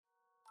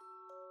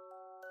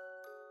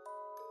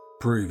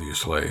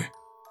Previously,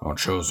 on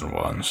Chosen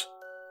Ones,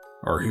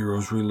 our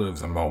heroes relive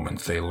the moment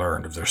they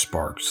learned of their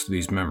sparks,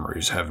 these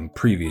memories having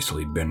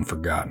previously been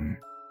forgotten.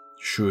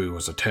 Shui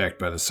was attacked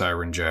by the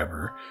Siren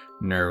Jabber,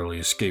 narrowly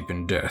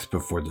escaping death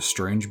before the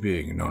strange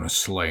being known as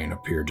Slain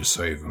appeared to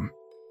save him.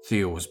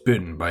 Theo was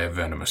bitten by a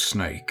venomous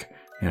snake,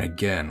 and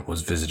again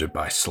was visited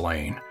by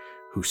Slain,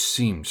 who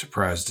seemed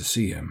surprised to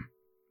see him.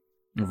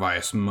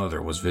 Vias'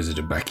 mother was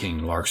visited by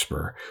King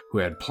Larkspur, who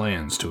had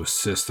plans to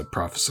assist the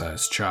prophesied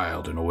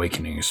child in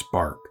awakening his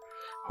spark.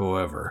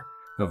 However,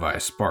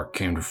 Vias' spark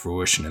came to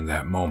fruition in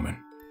that moment,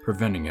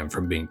 preventing him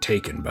from being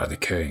taken by the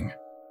king.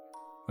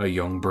 A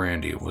young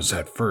Brandy was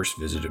at first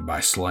visited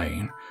by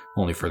Slain,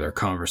 only for their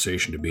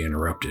conversation to be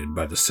interrupted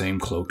by the same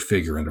cloaked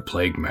figure in the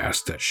plague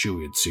mask that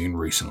Shui had seen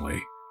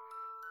recently.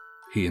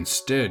 He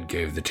instead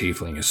gave the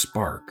tiefling his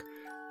spark,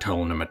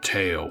 telling him a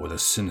tale with a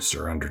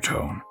sinister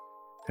undertone.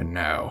 And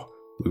now,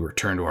 we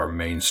return to our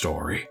main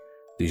story,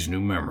 these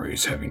new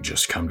memories having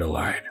just come to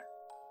light.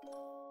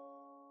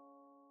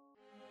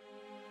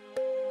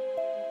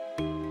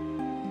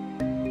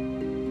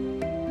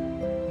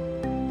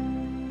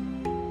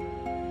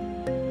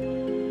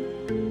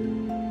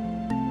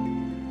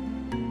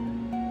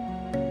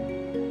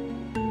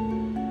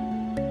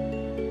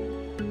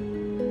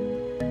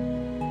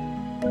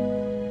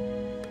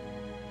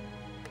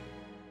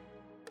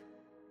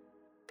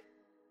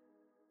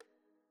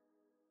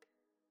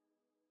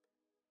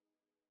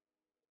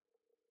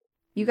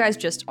 You guys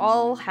just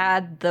all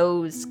had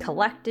those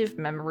collective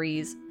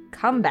memories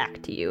come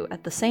back to you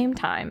at the same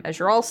time as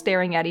you're all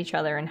staring at each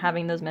other and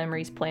having those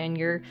memories play in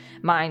your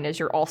mind as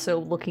you're also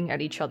looking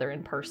at each other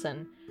in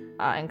person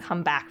and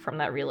come back from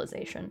that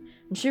realization.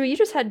 And Shui, you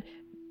just had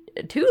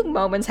two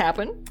moments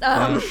happen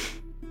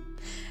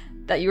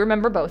that you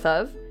remember both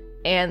of.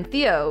 And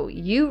Theo,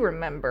 you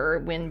remember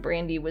when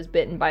Brandy was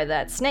bitten by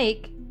that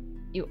snake.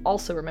 You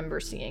also remember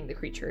seeing the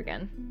creature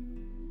again.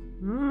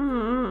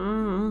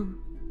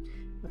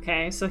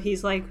 Okay, so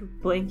he's like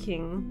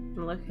blinking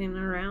and looking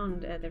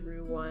around at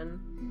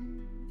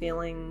everyone,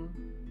 feeling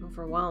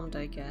overwhelmed,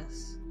 I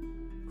guess.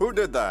 Who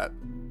did that?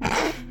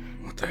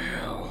 What the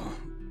hell?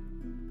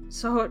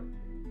 So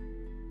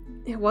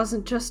it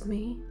wasn't just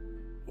me.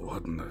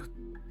 What in the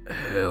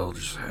hell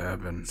just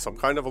happened? Some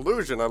kind of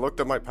illusion. I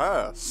looked at my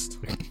past.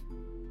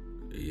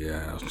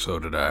 Yeah, so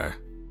did I.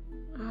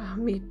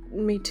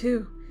 Me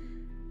too.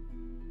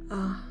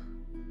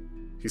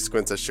 He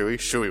squints at Shui.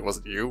 Shui, was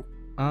it you?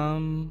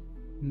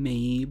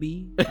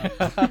 Maybe.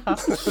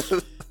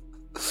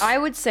 I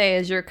would say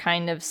as you're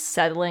kind of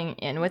settling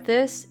in with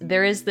this,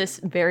 there is this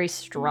very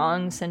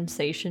strong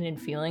sensation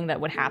and feeling that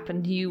what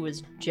happened to you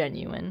was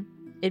genuine.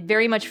 It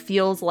very much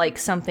feels like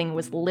something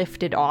was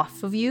lifted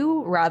off of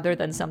you rather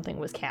than something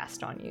was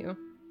cast on you.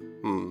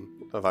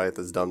 Leviath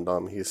is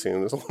dumb. He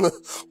assumes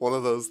one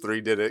of those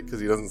three did it because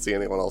he doesn't see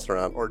anyone else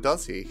around. Or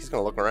does he? He's going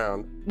to look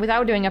around.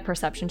 Without doing a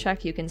perception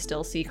check, you can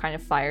still see kind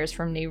of fires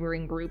from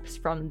neighboring groups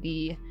from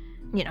the,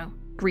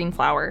 green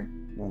flower.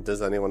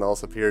 Does anyone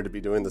else appear to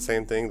be doing the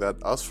same thing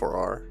that us four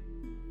are?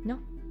 No.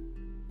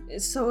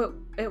 So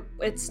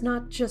it's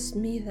not just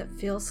me that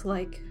feels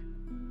like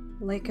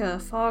a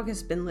fog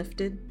has been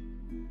lifted.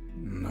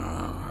 No,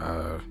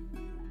 I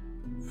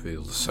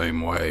feel the same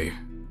way.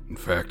 In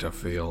fact, I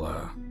feel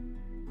a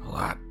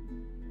lot.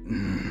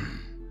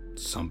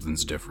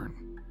 Something's different.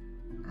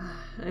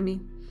 I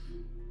mean,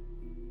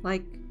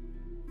 like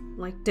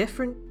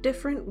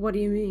different? What do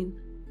you mean?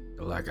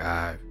 Like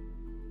I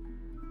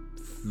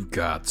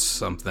got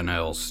something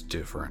else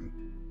different.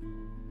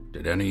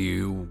 Did any of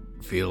you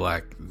feel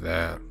like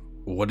that?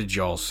 What did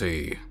y'all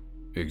see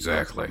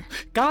exactly?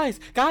 Guys!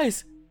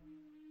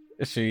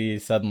 She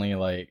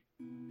suddenly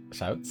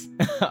shouts.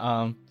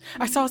 I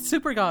saw a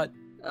super god.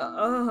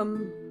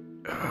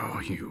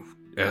 Oh, you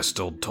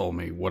Estel told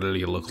me. What did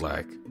he look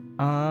like?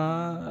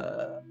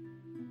 They're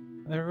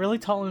really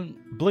tall and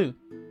blue.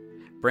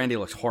 Brandy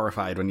looks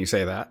horrified when you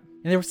say that.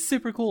 And they were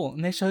super cool,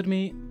 and they showed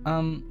me,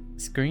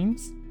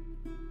 screams.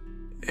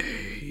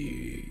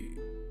 He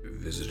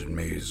visited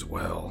me as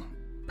well,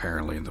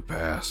 apparently in the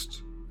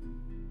past.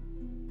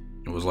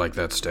 It was like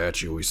that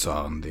statue we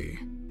saw in the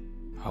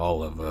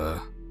Hall of,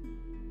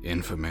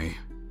 Infamy.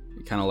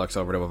 He kind of looks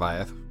over to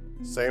Leviath.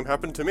 Same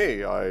happened to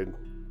me. I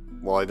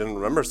didn't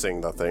remember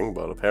seeing that thing,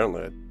 but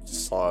apparently I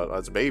saw it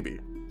as a baby.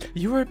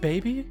 You were a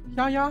baby,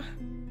 Yaya?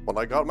 When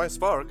I got my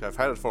spark, I've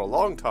had it for a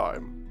long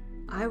time.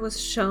 I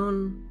was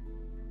shown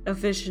a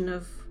vision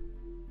of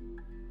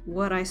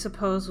what I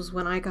suppose was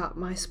when I got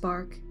my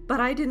spark,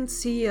 but I didn't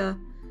see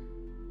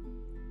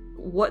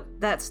what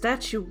that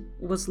statue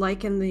was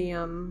like in the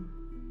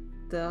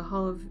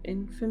Hall of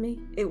Infamy.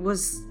 It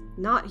was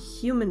not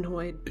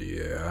humanoid.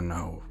 Yeah, I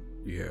know.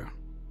 Yeah.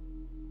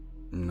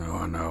 No,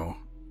 I know.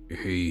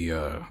 He,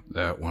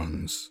 that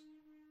one's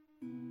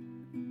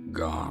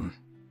gone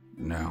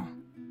now.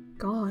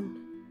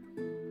 Gone?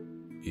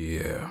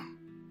 Yeah.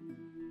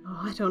 Oh,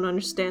 I don't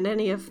understand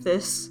any of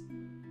this.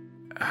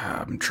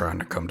 I'm trying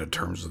to come to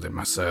terms with it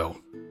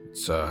myself.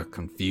 It's,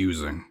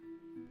 confusing.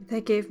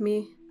 They gave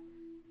me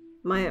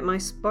my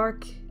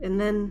spark, and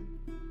then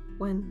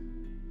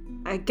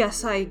when I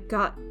guess I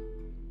got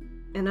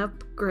an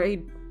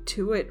upgrade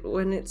to it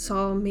when it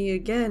saw me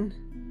again.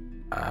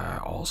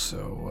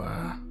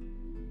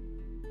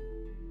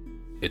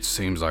 It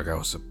seems like I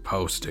was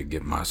supposed to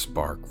get my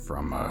spark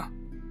from,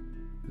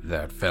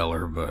 that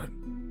feller, but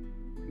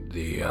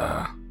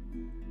the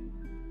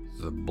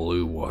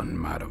blue one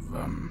might have,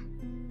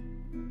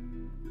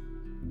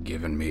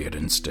 given me it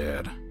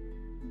instead.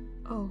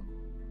 Oh.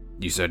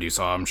 You said you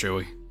saw him,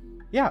 Chewie?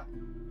 Yeah.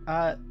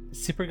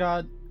 Super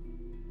God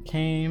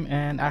came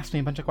and asked me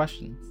a bunch of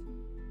questions.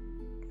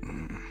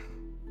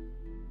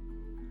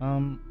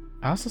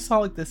 I also saw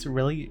like this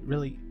really,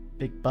 really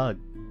big bug.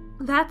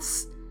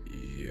 That's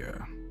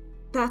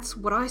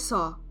what I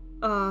saw.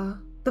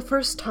 The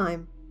first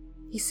time.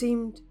 He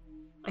seemed,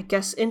 I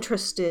guess,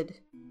 interested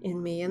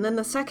in me. And then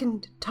the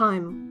second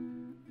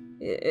time,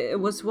 it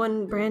was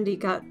when Brandy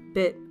got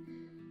bit.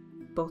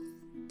 Both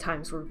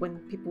times were when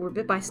people were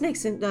bit by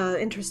snakes,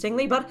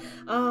 interestingly. But,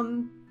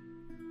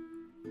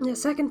 the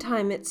second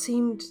time, it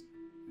seemed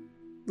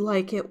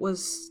like it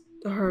was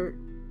hurt.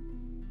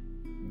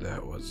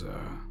 That was,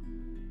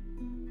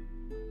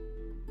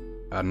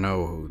 I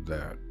know who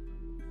that,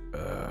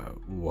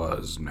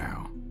 was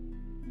now.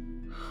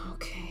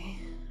 Okay.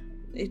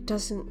 It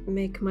doesn't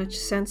make much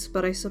sense,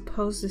 but I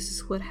suppose this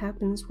is what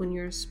happens when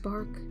you're a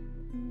spark.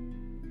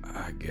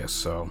 I guess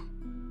so.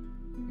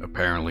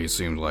 Apparently it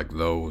seems like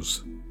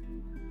those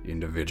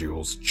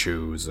individuals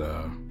choose,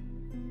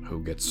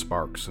 who gets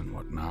sparks and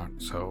whatnot,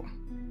 so...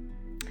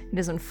 It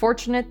is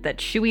unfortunate that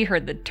Chewie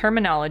heard the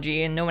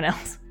terminology and no one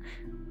else.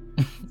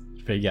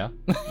 But yeah.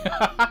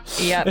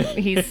 Yeah,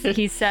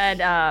 he said,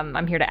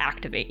 I'm here to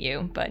activate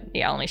you, but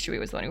yeah, only Chewie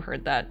was the one who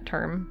heard that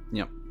term.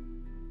 Yep.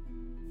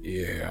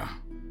 Yeah,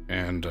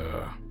 and,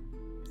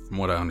 from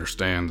what I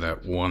understand,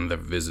 that one that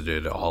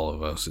visited all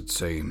of us, it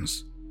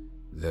seems,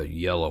 the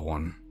yellow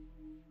one,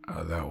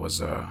 that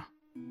was,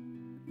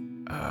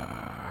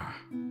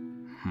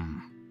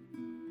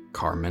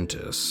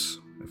 Carmentis,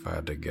 if I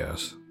had to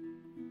guess,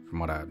 from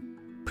what I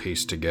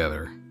pieced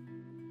together.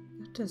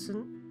 That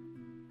doesn't...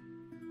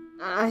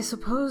 I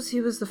suppose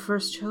he was the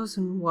first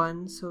chosen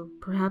one, so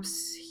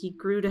perhaps he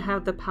grew to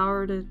have the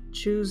power to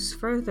choose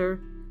further.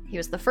 He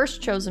was the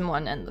first chosen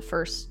one, and the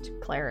first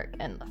cleric,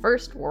 and the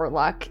first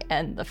warlock,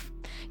 and the...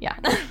 yeah.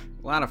 A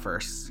lot of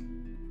firsts.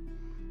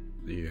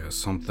 Yeah,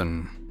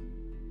 something...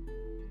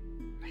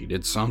 He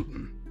did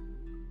something.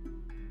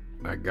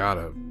 I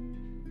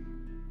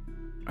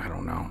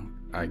don't know.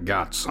 I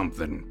got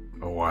something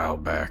a while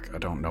back. I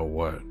don't know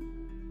what.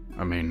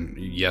 I mean,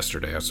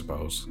 yesterday, I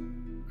suppose.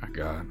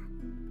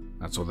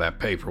 That's what that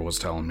paper was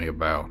telling me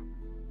about.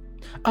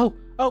 Oh,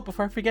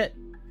 before I forget,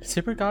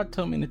 Super God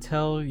told me to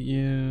tell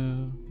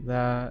you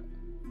that,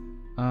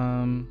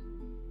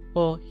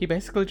 well, he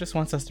basically just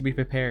wants us to be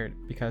prepared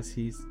because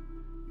he's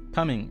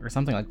coming or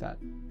something like that.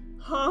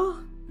 Huh?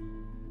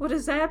 What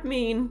does that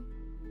mean?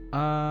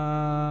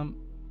 I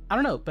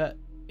don't know, but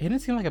he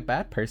didn't seem like a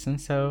bad person,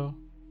 so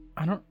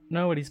I don't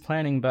know what he's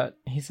planning, but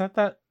he said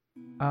that,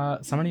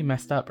 somebody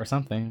messed up or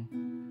something.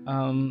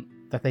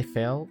 That they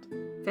failed.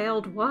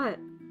 Failed what?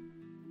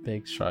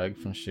 Big shrug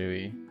from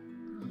Chewie.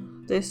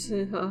 This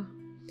is, oh,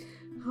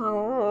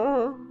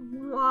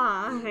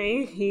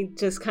 why? He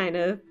just kind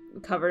of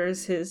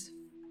covers his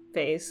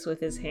face with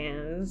his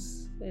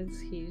hands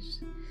as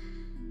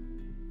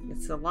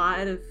it's a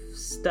lot of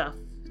stuff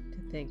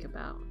to think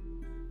about.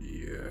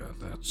 Yeah,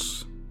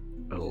 that's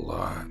a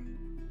lot.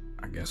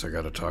 I guess I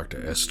gotta talk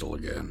to Estel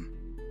again.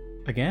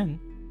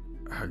 Again?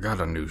 I got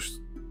a new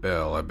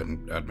spell I'd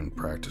been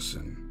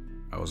practicing.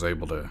 I was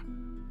able to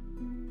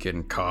get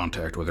in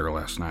contact with her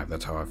last night.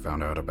 That's how I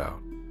found out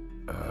about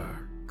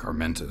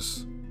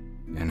Carmentis,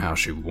 and how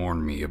she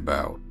warned me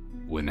about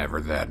whenever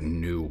that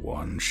new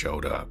one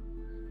showed up.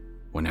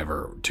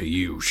 Whenever, to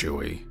you,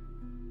 Chewie,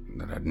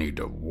 that I'd need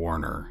to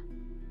warn her.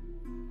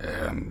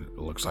 And it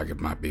looks like it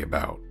might be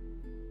about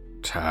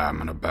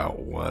time and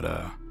about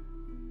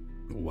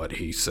what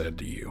he said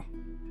to you.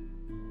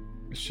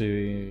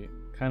 Chewie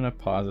kind of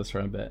pauses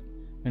for a bit,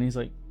 and he's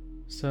like,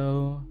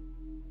 so,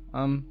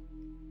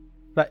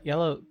 that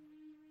yellow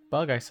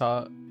bug I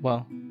saw,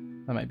 well,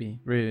 that might be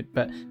rude,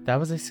 but that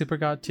was a super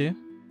god too?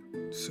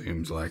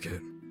 Seems like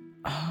it.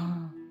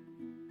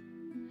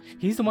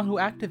 He's the one who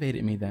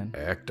activated me then.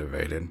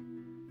 Activated?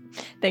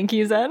 Thank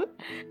you, Zen.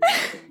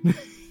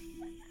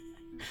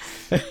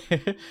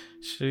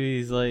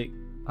 Shewie's like,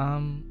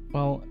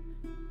 well,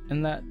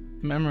 in that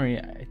memory,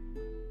 I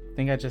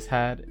think I just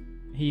had,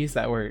 he used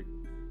that word,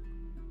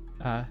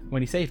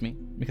 when he saved me,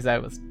 because I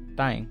was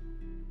dying.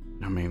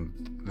 I mean,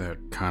 that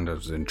kind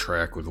of is in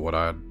track with what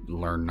I'd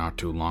learned not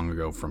too long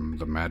ago from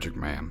the Magic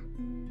Man.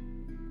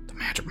 The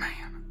Magic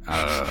Man.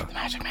 The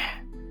Magic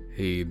Man.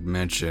 He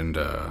mentioned,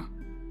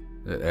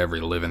 that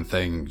every living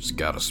thing's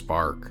got a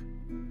spark.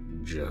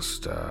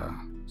 Just,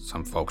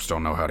 some folks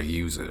don't know how to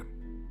use it.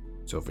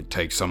 So if it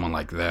takes someone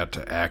like that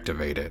to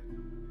activate it,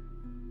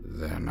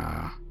 then,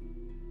 I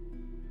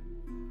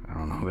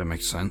don't know, that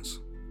makes sense?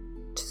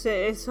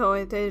 So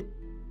it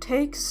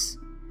takes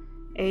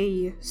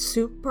a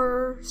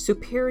superior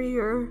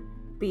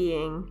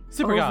being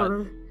Super God.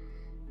 over.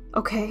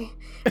 Okay.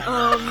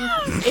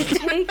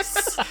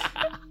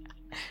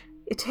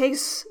 It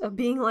takes a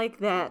being like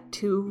that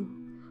to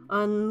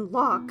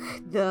unlock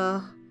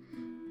the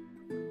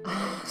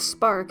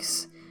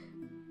sparks.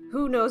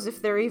 Who knows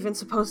if they're even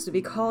supposed to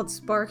be called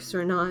sparks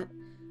or not.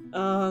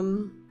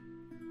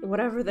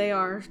 Whatever they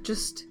are,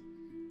 just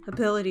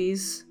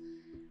abilities.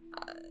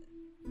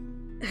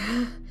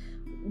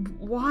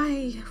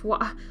 Why?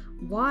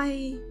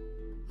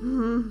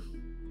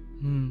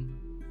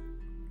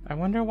 I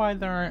wonder why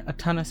there aren't a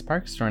ton of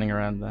sparks running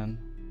around then.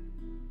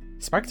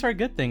 Sparks are a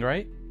good thing,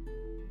 right?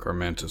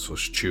 Carmentus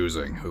was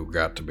choosing who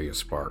got to be a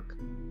spark.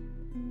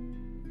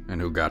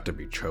 And who got to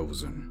be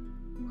chosen.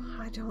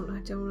 I don't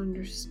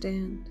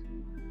understand.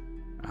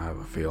 I have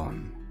a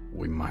feeling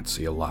we might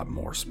see a lot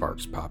more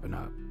sparks popping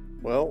up.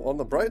 Well, on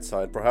the bright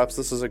side, perhaps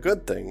this is a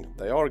good thing.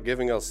 They are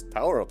giving us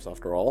power-ups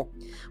after all.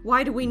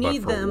 Why do we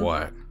need but for them?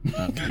 what?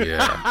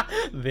 Yeah.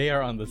 They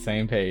are on the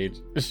same page.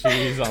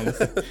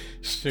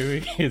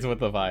 Shui is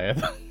with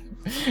Leviathan.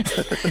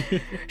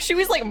 She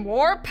was like,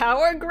 more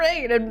power,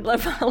 great, and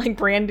like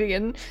Brandy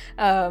and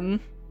I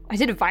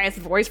did Via's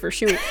voice for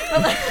Shui.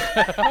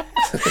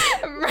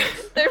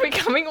 They're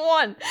becoming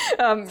one.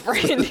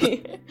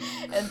 Brandy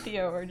and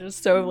Theo are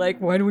just so like,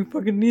 why do we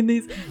fucking need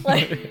these?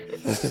 Like,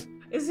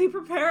 Is he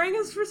preparing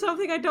us for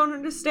something I don't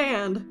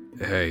understand?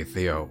 Hey,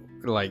 Theo.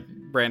 Like,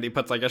 Brandy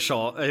puts like his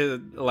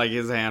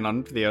hand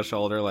on Theo's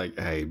shoulder, like,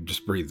 Hey,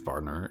 just breathe,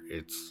 partner.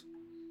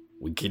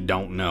 We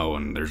don't know,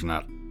 and there's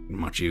not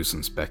much use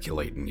in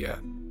speculating yet.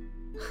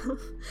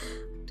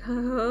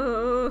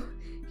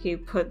 He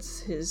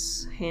puts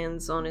his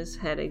hands on his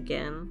head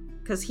again.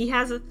 Because he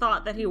has a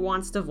thought that he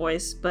wants to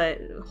voice, but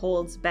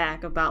holds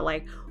back about,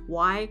 like,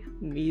 why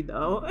me,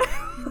 though?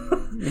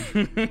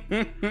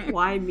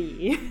 Why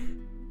me?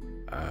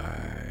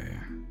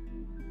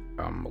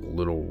 I'm a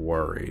little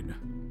worried.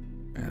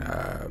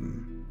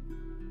 And,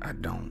 I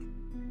don't...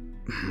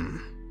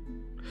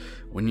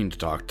 We need to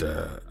talk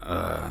to,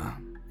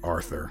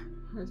 Arthur.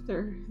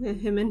 Arthur,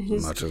 him and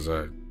his... Much as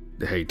I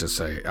hate to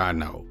say it, I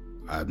know.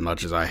 As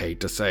much as I hate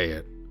to say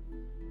it,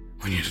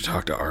 we need to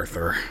talk to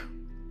Arthur.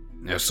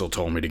 Estel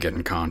told me to get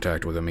in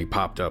contact with him. He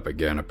popped up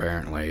again,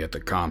 apparently, at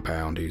the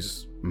compound.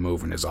 He's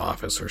moving his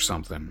office or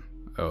something.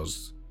 I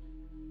was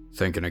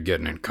thinking of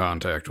getting in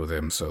contact with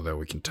him so that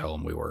we can tell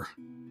him we were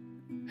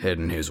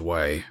heading his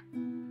way.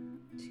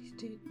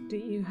 Do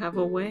you have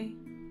a way?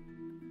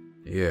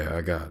 Yeah,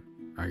 I got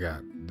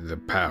the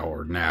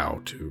power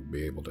now to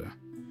be able to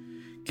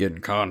get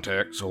in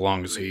contact so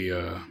long as he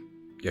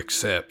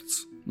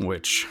accepts,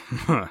 which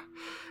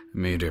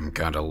me and him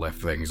kind of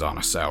left things on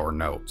a sour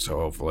note, so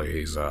hopefully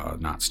he's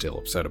not still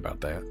upset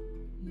about that.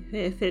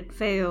 If it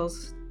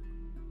fails,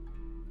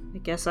 I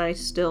guess I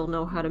still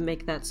know how to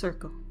make that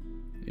circle.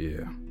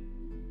 Yeah.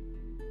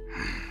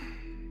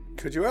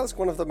 Could you ask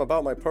one of them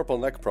about my purple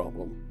neck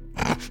problem?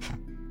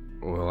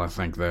 Well, I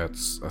think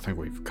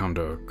we've come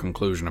to a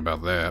conclusion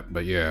about that,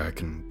 but yeah, I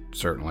can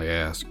certainly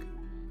ask.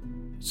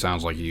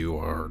 Sounds like you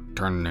are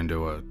turning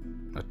into a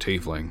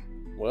tiefling.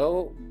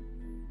 Well,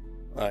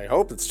 I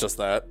hope it's just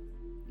that.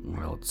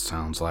 Well, it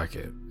sounds like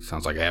it.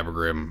 Sounds like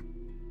Abergrim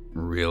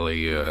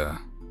really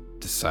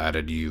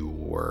decided you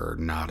were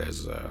not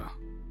as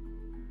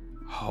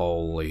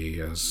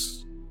holy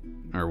as,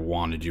 or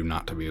wanted you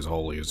not to be as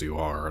holy as you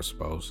are, I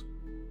suppose.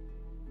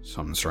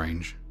 Something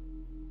strange.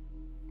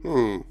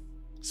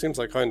 Seems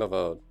like kind of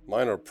a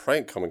minor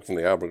prank coming from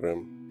the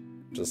Abergrim.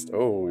 Just,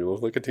 oh, you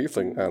look like a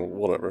tiefling, and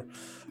whatever.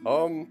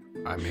 I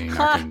mean,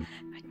 I can...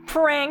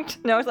 Pranked.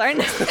 No, sorry.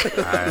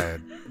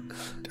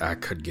 I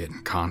could get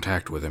in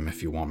contact with him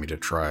if you want me to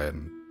try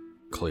and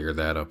clear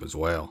that up as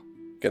well.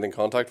 Get in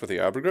contact with the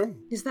Abergrim?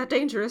 Is that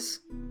dangerous?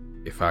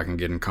 If I can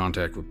get in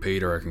contact with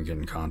Peter, I can get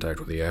in contact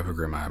with the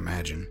Abergrim, I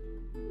imagine.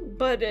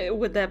 But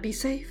would that be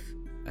safe?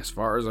 As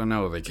far as I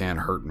know, they can't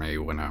hurt me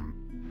when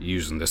I'm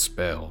using this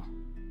spell.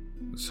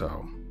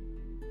 So,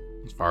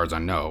 as far as I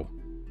know.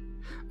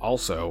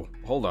 Also,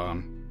 hold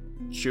on.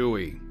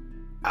 Chewie,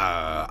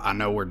 I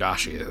know where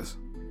Dashi is.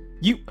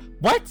 You...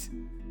 What?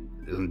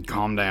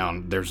 Calm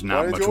down. There's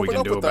not much we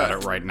can do about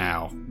it right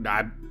now.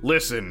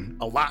 Listen,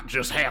 a lot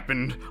just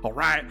happened,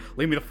 alright?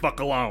 Leave me the fuck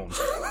alone.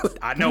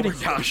 I know where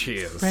Dashi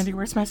is. Brandy,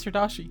 where's Master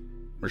Dashi?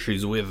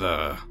 She's with,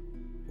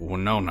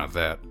 Winona,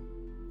 that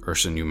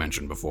person you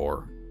mentioned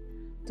before.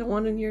 The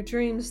one in your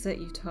dreams that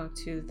you talked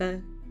to,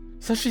 that...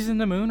 So she's in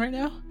the moon right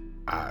now?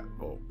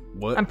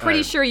 What? I'm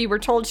pretty sure you were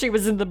told she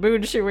was in the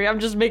moon, Shui. I'm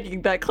just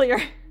making that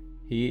clear.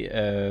 He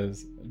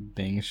is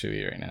being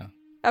Shui right now.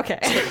 Okay.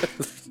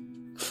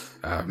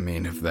 I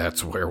mean, if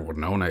that's where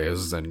Winona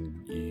is,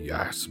 then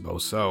yeah, I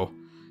suppose so.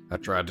 I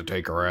tried to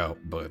take her out,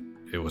 but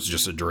it was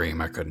just a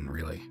dream. I couldn't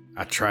really.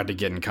 I tried to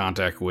get in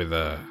contact with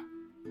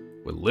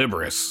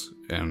Libris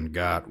and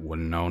got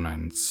Winona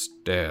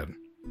instead.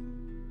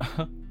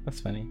 That's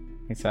funny.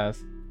 He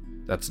says.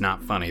 That's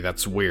not funny.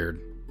 That's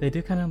weird. They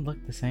do kind of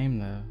look the same,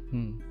 though.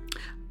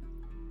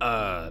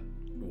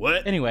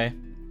 What? Anyway.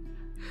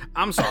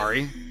 I'm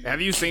sorry.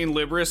 Have you seen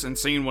Libris and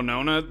seen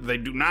Winona? They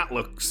do not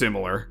look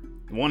similar.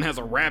 One has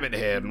a rabbit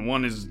head and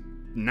one is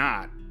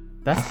not.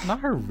 That's not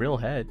her real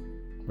head,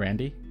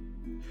 Randy.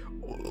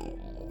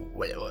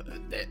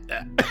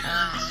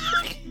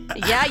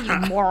 Yeah, you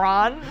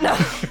moron.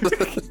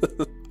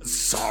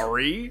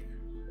 Sorry.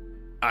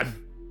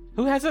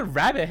 Who has a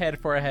rabbit head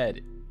for a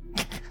head?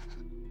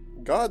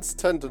 Gods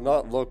tend to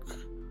not look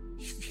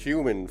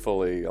human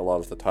fully a lot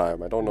of the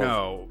time. I don't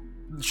know.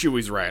 No,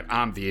 Chewy's right.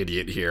 I'm the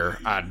idiot here.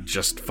 I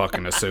just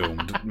fucking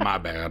assumed. My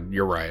bad.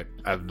 You're right.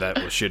 That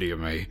was shitty of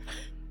me.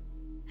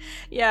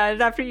 Yeah,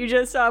 and after you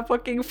just saw a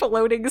fucking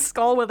floating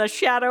skull with a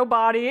shadow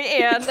body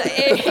and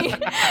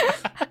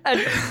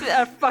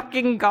a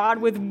fucking god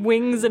with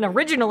wings and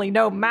originally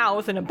no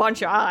mouth and a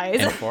bunch of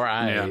eyes. And 4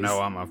 eyes. Yeah, no,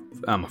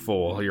 I'm a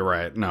fool. You're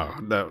right. No,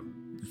 that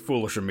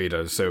foolish of me to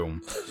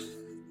assume.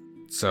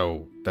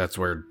 So that's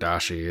where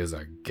Dashi is,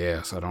 I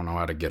guess. I don't know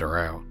how to get her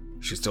out.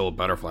 She's still a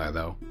butterfly,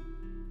 though.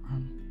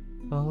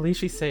 Well, at least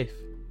she's safe.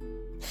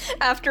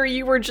 After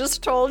you were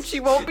just told she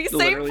won't be safe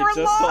Literally for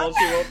just long. told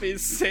she won't be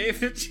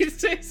safe if she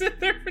stays in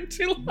there for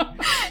too long.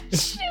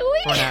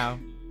 Chewie. For now,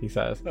 he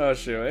says. Oh,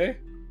 Chewy.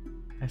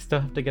 I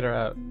still have to get her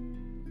out.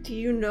 Do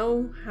you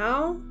know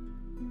how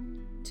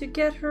to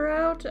get her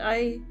out?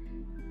 I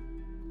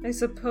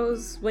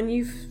suppose when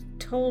you've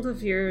told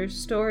of your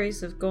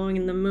stories of going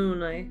in the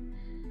moon,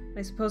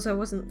 I suppose I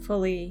wasn't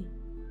fully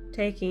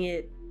taking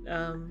it.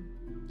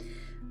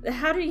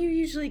 How do you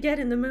usually get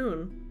in the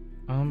moon?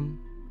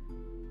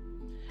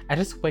 I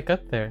just wake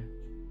up there.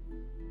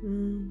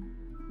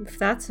 If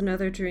that's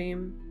another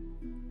dream,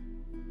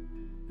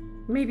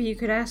 maybe you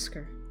could ask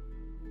her.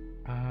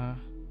 I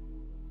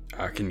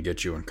can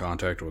get you in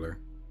contact with her.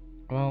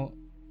 Well,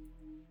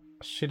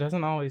 she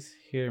doesn't always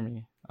hear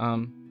me.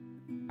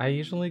 I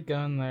usually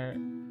go in there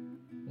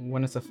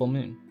when it's a full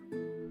moon.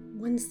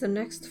 When's the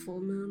next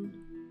full moon?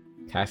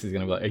 Cassie's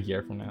gonna be like a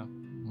year from now.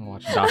 I'm gonna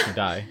watch Dashi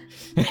die.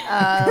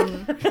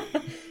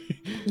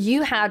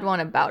 You had one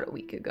about a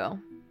week ago.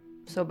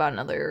 So about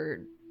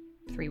another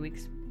 3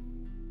 weeks.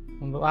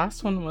 Well, the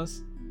last one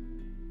was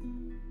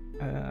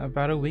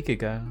about a week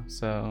ago,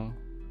 so...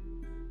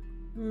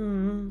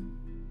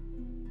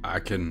 I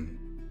can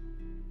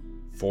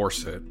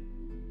force it.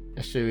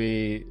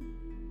 Shui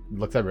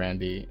looks at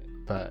Randy,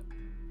 but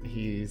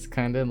he's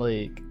kind of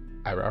like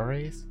eyebrow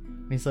raised.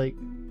 And he's like,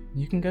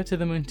 you can go to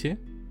the moon too?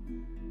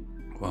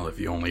 Well, if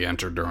you only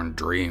enter during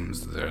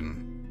dreams,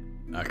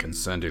 then I can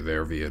send you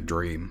there via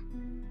dream.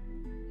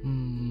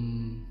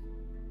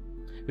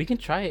 We can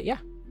try it, yeah.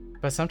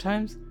 But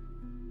sometimes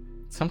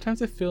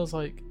it feels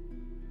like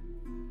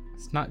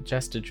it's not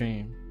just a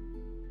dream.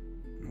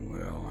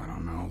 Well, I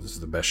don't know. This is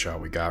the best shot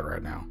we got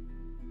right now.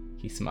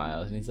 He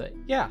smiles and he's like,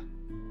 yeah.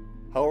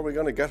 How are we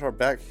going to get her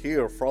back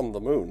here from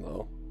the moon,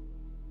 though?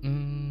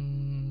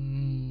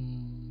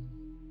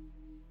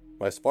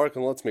 My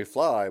Sparkin lets me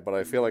fly, but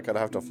I feel like I'd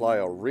have to fly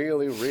a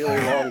really,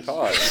 really long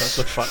time. Shut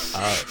the fuck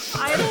up.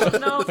 I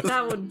don't know if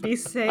that would be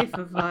safe,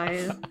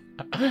 Aviath.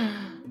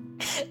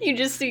 You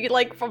just see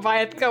like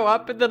Aviath go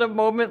up, and then a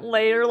moment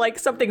later, like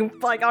something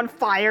like on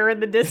fire in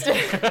the distance.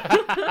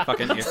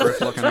 Fucking Icarus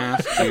looking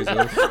ass.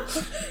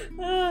 Jesus.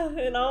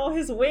 And all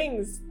his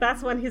wings.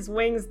 That's when his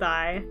wings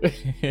die.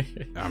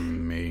 I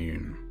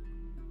mean,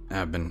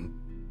 I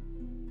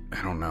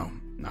don't know.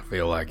 I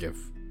feel like if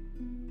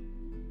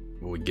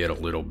we get a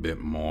little bit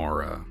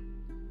more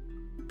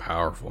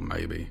powerful,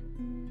 maybe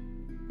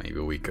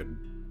we could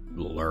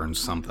learn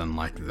something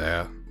like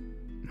that.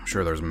 I'm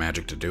sure there's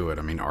magic to do it.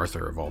 I mean,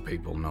 Arthur, of all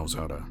people, knows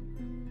how to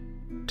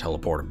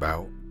teleport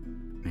about.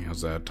 He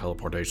has that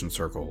teleportation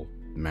circle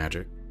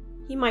magic.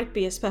 He might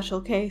be a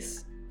special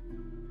case.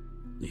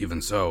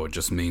 Even so, it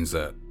just means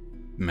that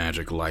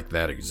magic like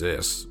that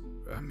exists.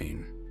 I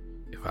mean,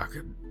 if I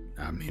could,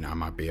 I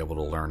might be able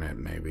to learn it.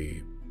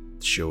 Maybe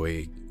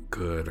Shui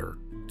could, or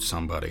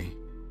somebody.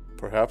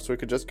 Perhaps we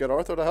could just get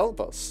Arthur to help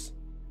us.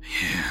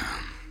 Yeah.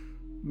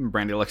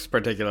 Brandy looks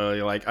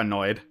particularly, like,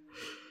 annoyed.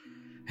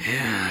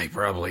 Yeah, he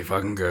probably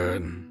fucking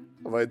could.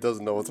 He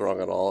doesn't know what's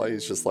wrong at all.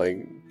 He's just, like,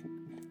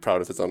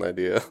 proud of his own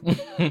idea.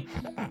 I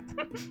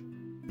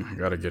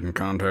gotta get in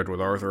contact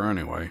with Arthur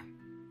anyway.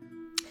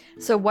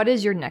 So what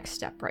is your next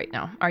step right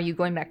now? Are you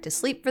going back to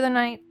sleep for the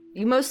night?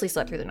 You mostly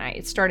slept through the night.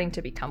 It's starting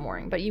to become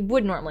morning, but you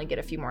would normally get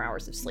a few more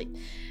hours of sleep.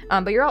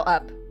 But you're all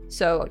up.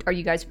 So are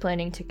you guys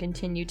planning to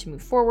continue to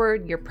move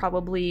forward? You'll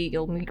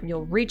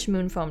reach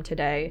Moonfoam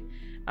today,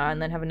 and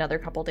then have another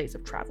couple days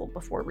of travel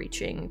before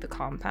reaching the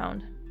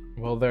compound.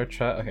 Well,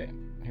 okay,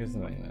 here's the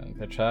thing then.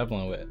 They're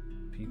traveling with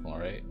people,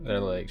 right? They're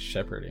like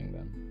shepherding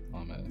them,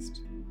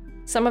 almost.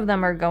 Some of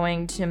them are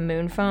going to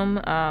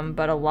Moonfoam,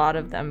 but a lot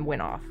of them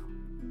went off.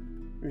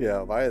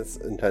 Yeah, Via's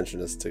intention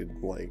is to,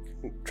 like,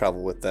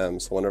 travel with them,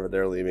 so whenever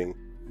they're leaving,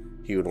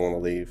 he would want to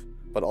leave.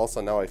 But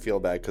also now I feel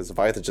bad, because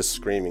Viath is just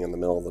screaming in the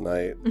middle of the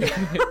night.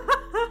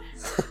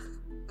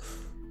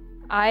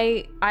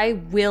 I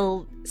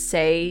will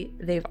say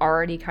they've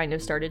already kind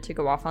of started to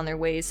go off on their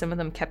ways. Some of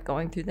them kept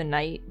going through the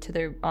night to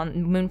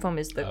Moonfoam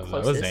is the closest.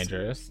 That was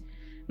dangerous.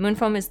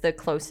 Moonfoam is the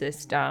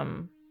closest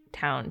town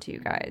to you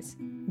guys.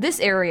 This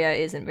area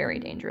isn't very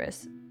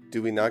dangerous.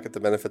 Do we not get the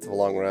benefits of a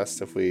long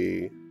rest if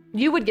we...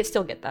 You would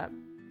still get that.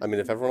 I mean,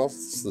 if everyone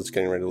else is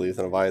getting ready to leave,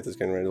 then Aviath is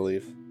getting ready to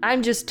leave.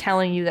 I'm just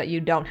telling you that you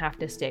don't have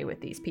to stay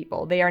with these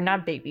people. They are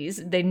not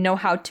babies. They know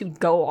how to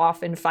go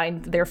off and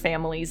find their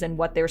families and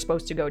what they're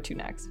supposed to go to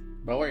next.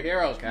 But we're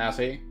heroes,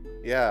 Cassie.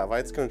 Yeah,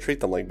 Aviath's going to treat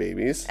them like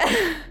babies.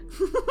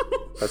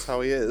 That's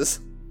how he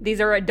is.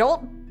 These are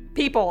adult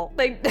people.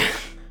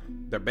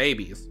 They're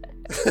babies.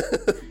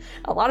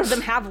 A lot of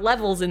them have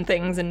levels and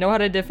things and know how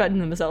to defend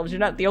themselves. You're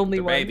not the only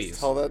They're ones. babies.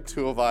 Tell that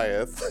to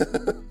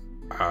Aviath.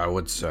 I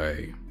would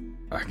say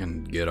I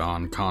can get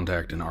on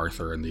contacting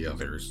Arthur and the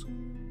others.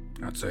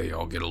 I'd say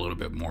y'all get a little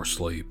bit more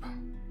sleep.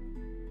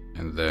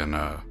 And then,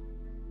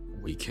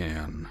 we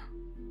can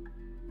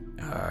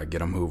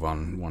get a move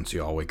on once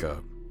y'all wake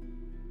up.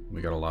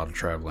 We got a lot of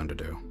traveling to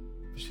do.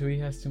 Shui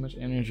has too much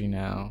energy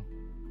now.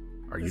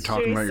 Are you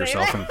talking about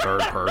yourself in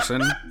third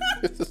person?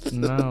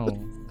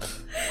 No.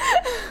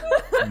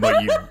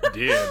 But you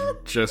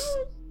did. Just...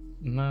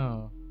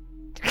 No.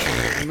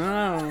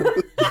 No.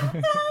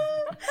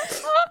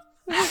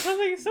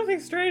 Something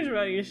strange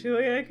about you,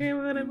 Shui. I can't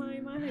put in my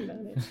mind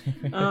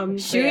on it.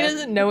 Shui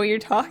doesn't know what you're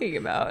talking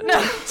about.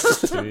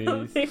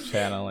 Shui's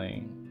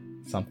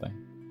channeling something.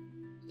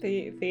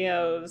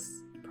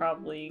 Theo's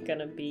probably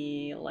gonna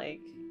be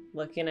like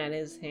looking at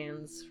his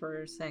hands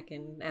for a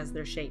second as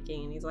they're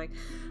shaking, and he's like,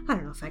 I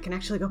don't know if I can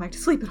actually go back to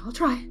sleep, but I'll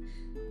try.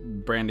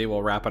 Brandy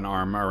will wrap an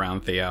arm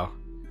around Theo.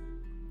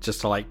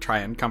 Just to, like, try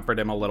and comfort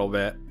him a little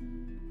bit.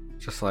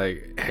 Just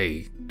like,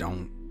 hey,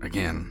 don't,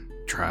 again,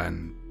 try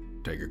and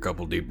take a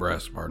couple deep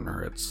breaths,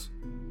 partner.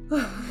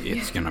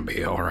 It's gonna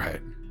be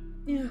alright.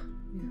 Yeah.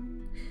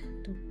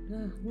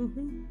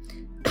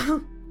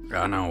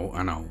 I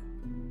know.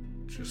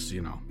 Just,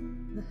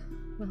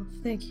 Well,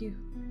 thank you.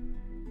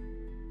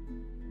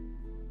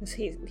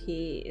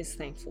 He is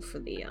thankful for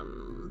the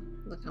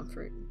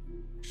comfort.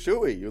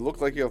 Shui, you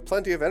look like you have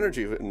plenty of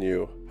energy in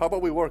you. How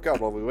about we work out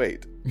while we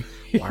wait?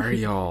 Why are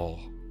y'all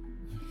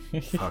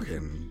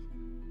fucking...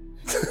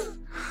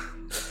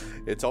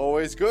 It's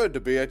always good to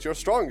be at your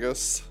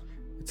strongest.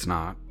 It's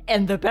not.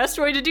 And the best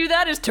way to do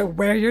that is to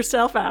wear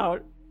yourself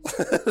out.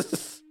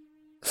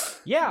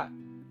 Yeah.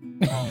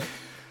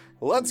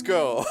 Let's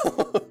go.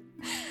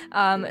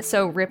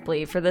 So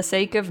Ripley, for the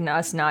sake of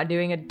us not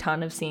doing a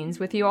ton of scenes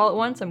with you all at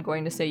once, I'm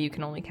going to say you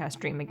can only cast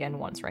Dream again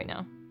once right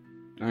now.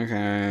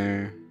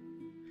 Okay.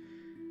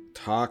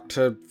 Talk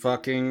to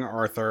fucking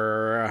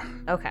Arthur.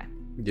 Okay.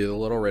 Do the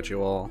little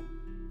ritual.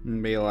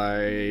 And be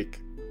like,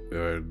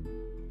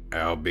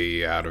 I'll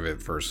be out of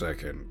it for a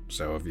second.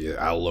 So if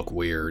I'll look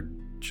weird.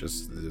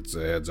 Just, it's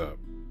a heads up.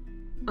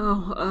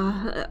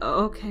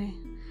 Okay.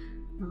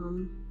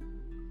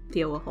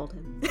 Theo will hold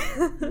him.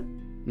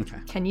 Okay.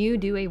 Can you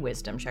do a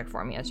wisdom check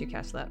for me as you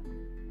cast that?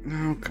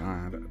 Oh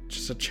god.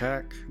 Just a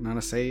check, not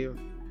a save.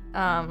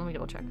 Let me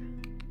double check.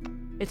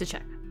 It's a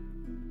check.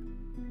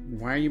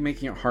 Why are you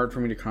making it hard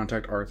for me to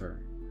contact Arthur?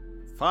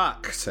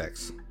 Fuck.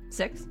 6.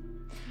 6?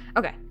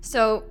 Okay,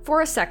 so for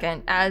a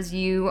second, as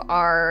you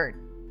are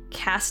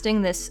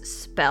casting this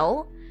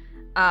spell,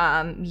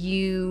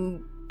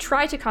 you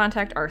try to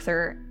contact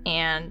Arthur,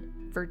 and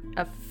for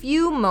a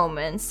few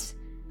moments,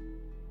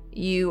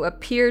 you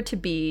appear to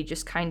be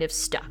just kind of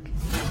stuck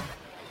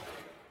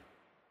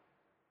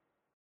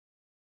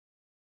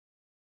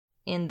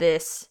in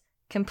this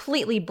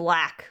completely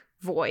black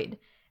void.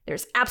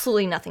 There's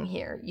absolutely nothing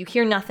here. You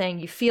hear nothing,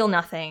 you feel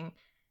nothing.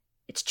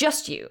 It's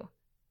just you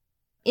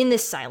in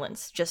this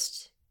silence,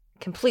 just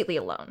completely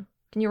alone.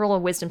 Can you roll a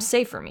wisdom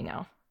save for me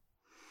now?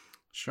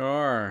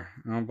 Sure.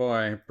 Oh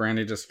boy,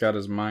 Brandy just got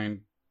his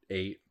mind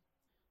 8.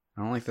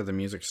 I don't like that the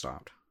music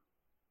stopped.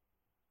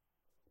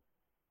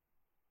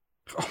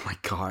 Oh my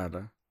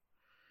god.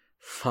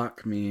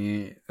 Fuck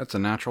me. That's a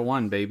natural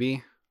 1,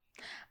 baby.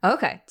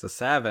 Okay. It's a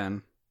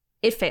 7.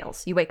 It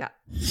fails. You wake up.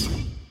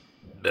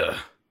 Ugh.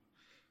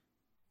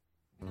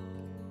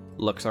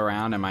 Looks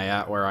around. Am I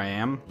at where I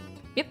am?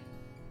 Yep.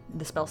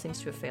 The spell seems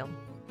to have failed.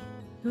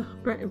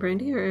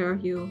 Brandy, are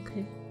you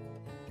okay?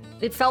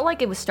 It felt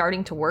like it was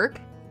starting to work,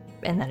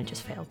 and then it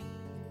just failed.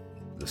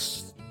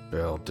 This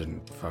spell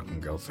didn't fucking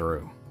go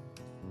through.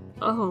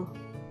 Oh,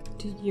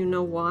 did you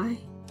know why?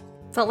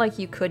 Felt like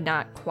you could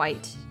not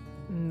quite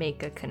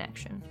make a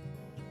connection.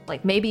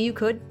 Like, maybe you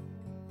could,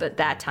 but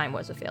that time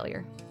was a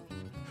failure.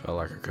 Felt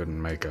like I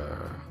couldn't make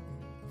a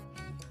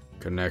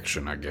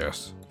connection, I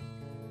guess.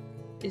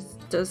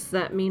 Does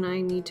that mean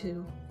I need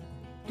to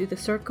do the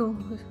circle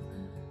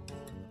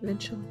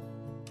eventually?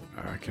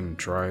 I can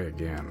try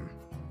again.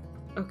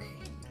 Okay.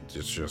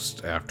 It's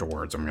just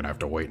afterwards I'm gonna have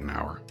to wait an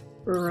hour.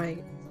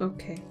 Right.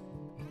 Okay.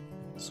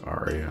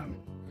 Sorry, I'm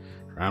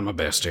trying my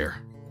best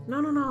here.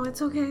 No,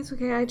 it's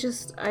okay. I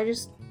just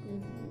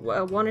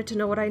wanted to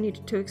know what I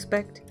needed to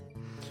expect.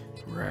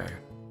 Right.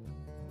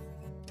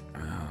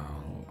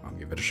 I'll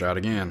give it a shot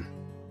again.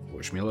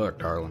 Wish me luck,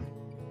 darling.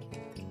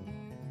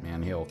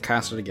 And he'll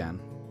cast it again.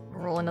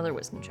 Roll another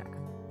wisdom check.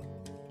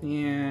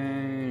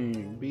 Yay.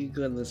 Be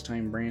good this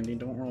time, Brandy.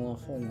 Don't roll a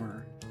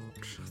 4.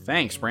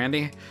 Thanks,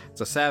 Brandy.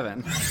 It's a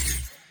 7.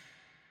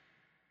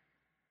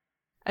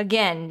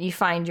 Again, you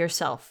find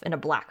yourself in a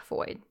black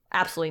void.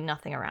 Absolutely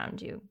nothing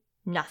around you.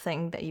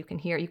 Nothing that you can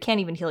hear. You can't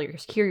even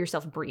hear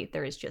yourself breathe.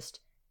 There is just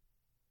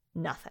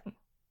nothing.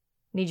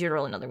 Need you to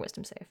roll another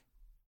wisdom save.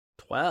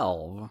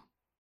 12. Let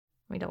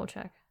me double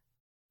check.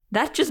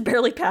 That just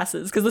barely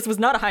passes, because this was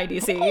not a high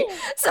DC.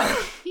 So,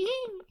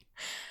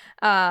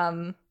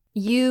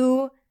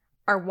 you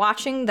are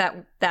watching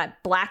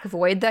that black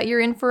void that you're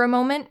in for a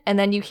moment, and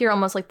then you hear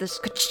almost like this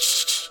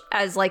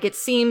as like it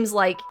seems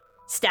like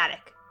static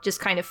just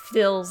kind of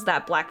fills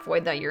that black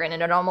void that you're in,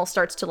 and it almost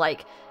starts to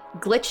like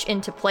glitch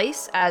into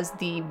place as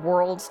the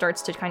world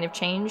starts to kind of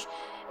change,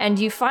 and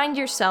you find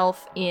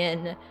yourself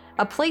in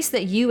a place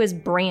that you as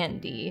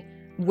Brandy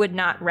would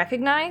not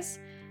recognize,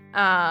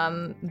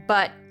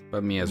 but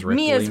me as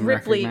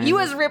Ripley, you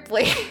as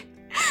Ripley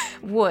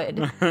would,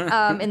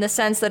 in the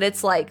sense that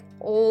it's like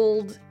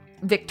old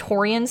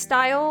Victorian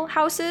style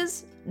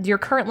houses. You're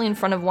currently in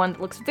front of one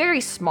that looks very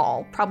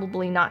small,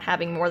 probably not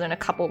having more than a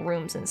couple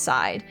rooms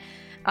inside.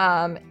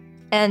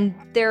 And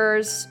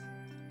there's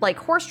like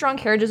horse-drawn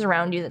carriages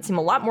around you that seem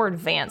a lot more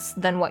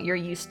advanced than what you're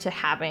used to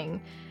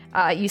having.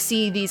 You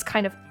see these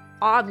kind of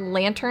odd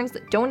lanterns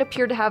that don't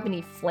appear to have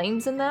any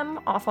flames in them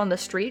off on the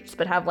streets,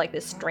 but have like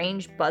this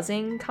strange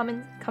buzzing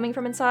coming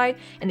from inside,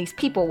 and these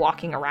people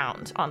walking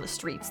around on the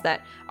streets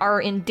that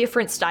are in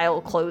different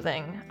style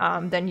clothing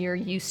than you're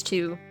used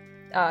to.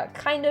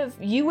 Kind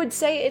of, you would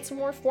say it's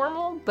more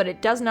formal, but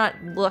it does not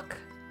look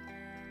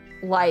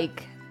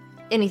like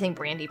anything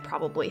Brandy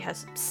probably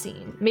has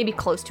seen. Maybe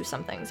close to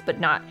some things, but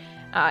not.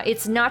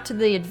 It's not to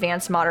the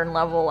advanced modern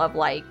level of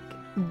like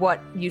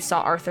what you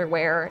saw Arthur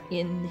wear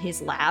in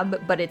his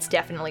lab, but it's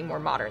definitely more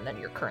modern than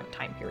your current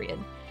time period.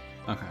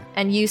 Okay.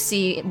 And you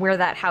see where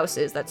that house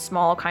is, that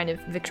small kind of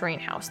Victorian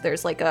house.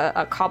 There's like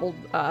a cobbled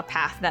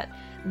path that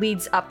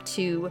leads up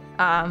to,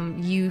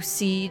 you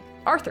see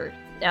Arthur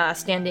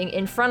standing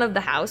in front of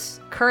the house,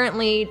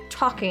 currently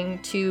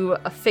talking to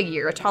a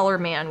figure, a taller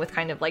man with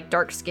kind of like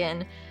dark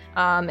skin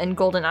and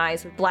golden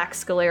eyes with black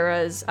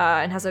scleras,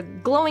 and has a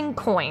glowing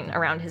coin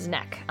around his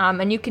neck.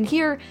 And you can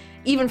hear,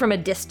 even from a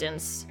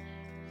distance,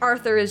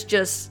 Arthur is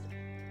just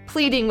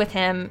pleading with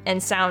him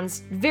and sounds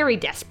very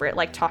desperate,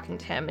 like talking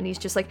to him. And he's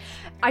just like,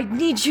 I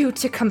need you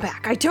to come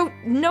back. I don't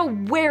know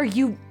where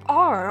you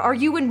are. Are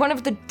you in one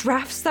of the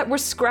drafts that were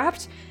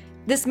scrapped?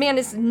 This man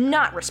is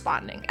not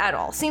responding at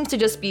all. Seems to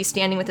just be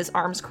standing with his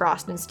arms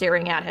crossed and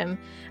staring at him,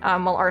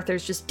 while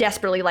Arthur's just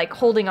desperately like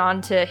holding on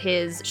to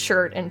his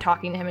shirt and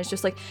talking to him. It's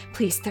just like,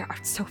 please, there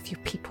are so few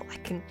people I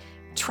can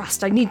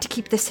trust. I need to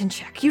keep this in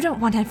check. You don't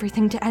want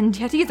everything to end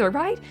yet either,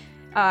 right?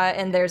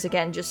 And there's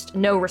again just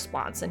no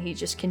response, and he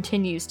just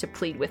continues to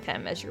plead with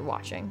him as you're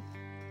watching.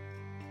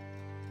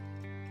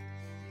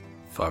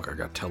 Fuck, I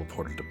got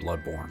teleported to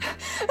Bloodborne.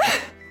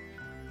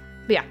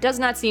 But yeah, does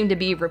not seem to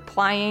be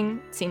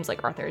replying. Seems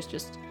like Arthur is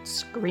just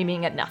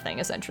screaming at nothing,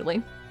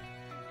 essentially.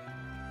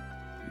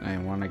 I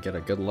want to get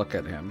a good look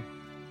at him,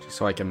 just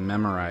so I can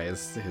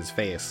memorize his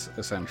face,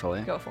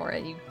 essentially. Go for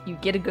it. You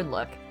get a good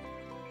look.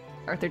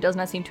 Arthur does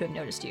not seem to have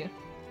noticed you.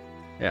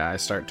 Yeah, I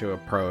start to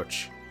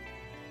approach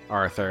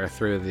Arthur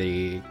through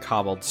the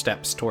cobbled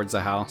steps towards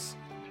the house.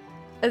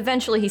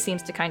 Eventually he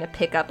seems to kind of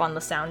pick up on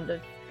the sound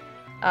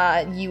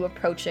of you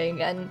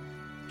approaching, and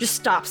just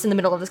stops in the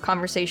middle of this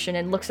conversation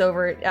and looks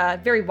over,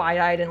 very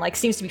wide-eyed and like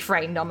seems to be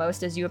frightened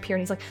almost as you appear,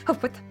 and he's like, oh,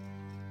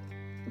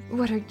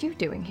 what are you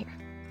doing here?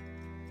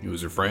 He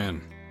was your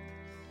friend.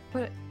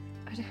 What?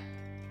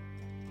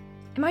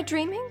 Am I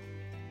dreaming?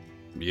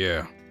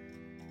 Yeah.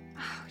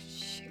 Oh,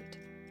 shoot.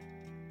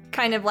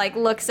 Kind of like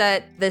looks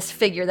at this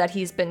figure that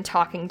he's been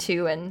talking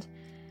to and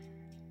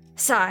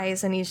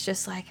sighs, and he's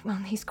just like, well,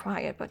 he's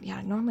quiet, but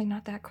yeah, normally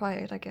not that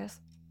quiet, I guess.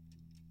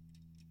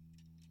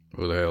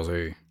 Who the hell's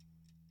he?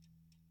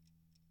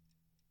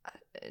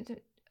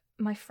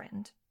 My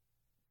friend.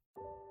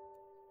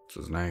 What's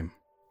his name?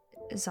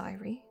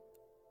 Zairi.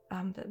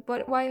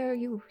 Why are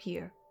you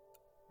here?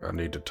 I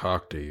need to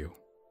talk to you,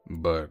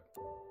 but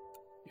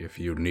if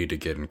you need to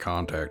get in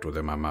contact with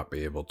him, I might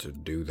be able to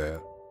do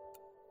that,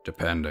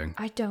 depending.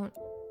 I don't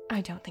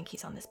think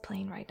he's on this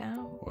plane right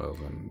now. Well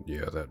then,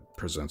 yeah, that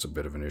presents a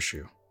bit of an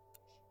issue.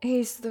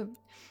 He's the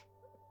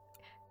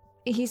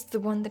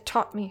one that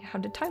taught me how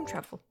to time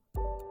travel.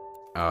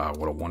 Ah,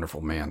 what a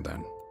wonderful man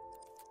then.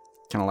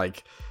 Kind of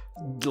like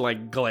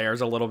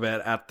glares a little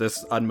bit at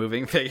this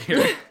unmoving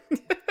figure.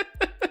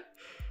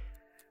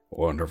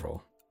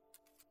 Wonderful.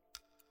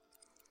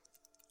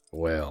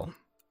 Well,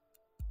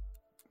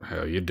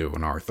 how you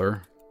doing,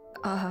 Arthur?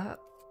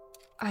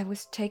 I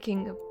was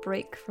taking a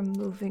break from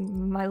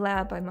moving my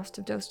lab. I must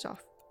have dozed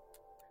off.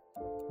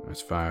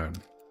 That's fine.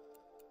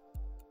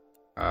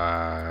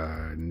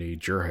 I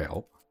need your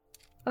help.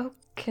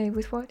 Okay,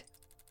 with what?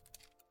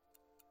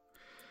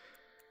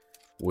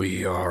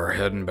 We are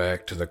heading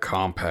back to the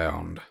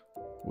compound.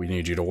 We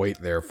need you to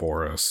wait there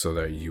for us so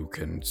that you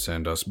can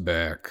send us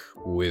back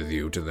with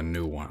you to the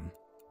new one.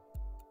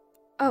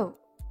 Oh.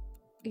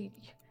 You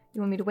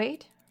want me to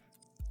wait?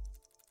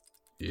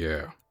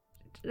 Yeah.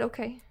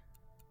 Okay.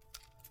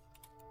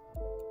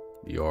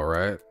 You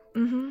alright?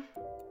 Mm-hmm.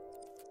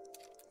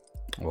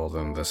 Well,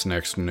 then this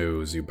next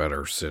news you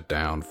better sit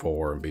down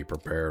for and be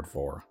prepared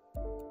for.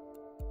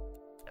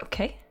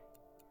 Okay.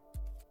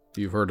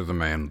 You've heard of the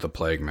man with the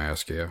plague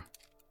mask, yeah?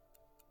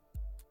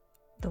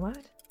 The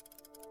what?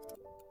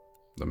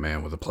 The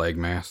man with the plague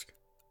mask?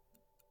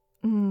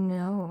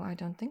 No, I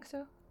don't think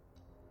so.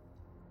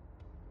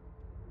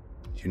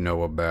 You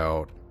know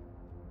about...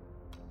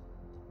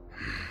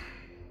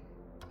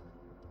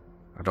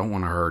 I don't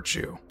want to hurt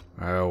you.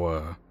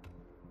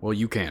 Well,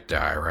 you can't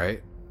die,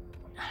 right?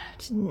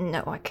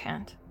 No, I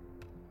can't.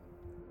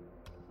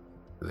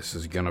 This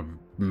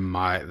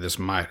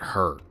might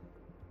hurt.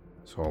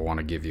 So I want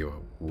to give you a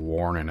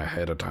warning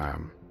ahead of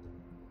time.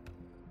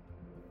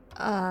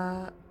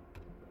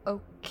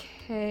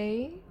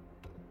 Okay.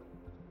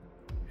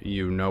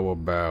 You know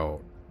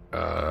about,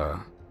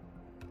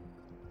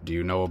 do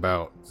you know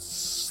about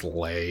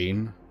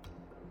Slain?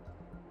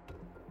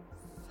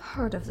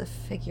 Heard of the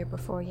figure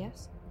before,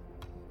 yes?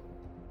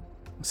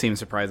 Seems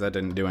surprised that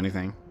didn't do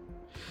anything.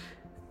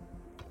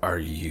 Are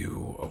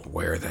you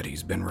aware that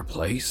he's been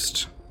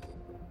replaced?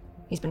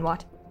 He's been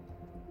what?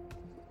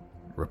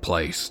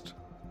 Replaced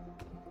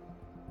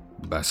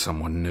by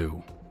someone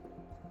new.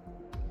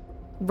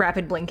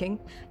 Rapid blinking.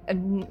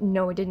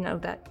 No, I didn't know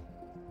that.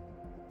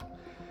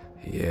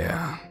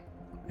 Yeah,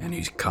 and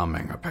he's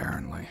coming,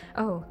 apparently.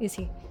 Oh, is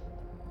he?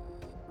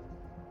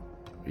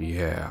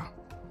 Yeah.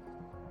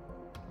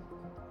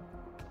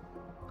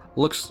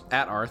 Looks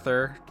at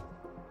Arthur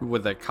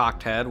with a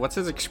cocked head. What's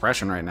his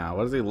expression right now?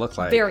 What does he look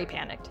like? Very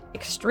panicked.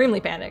 Extremely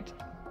panicked.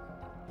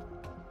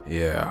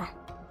 Yeah.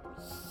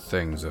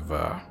 Things have,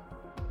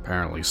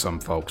 apparently some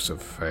folks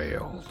have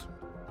failed,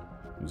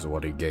 is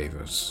what he gave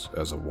us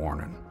as a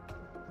warning.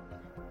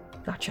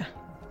 Gotcha.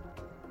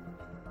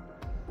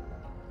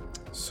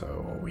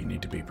 So we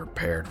need to be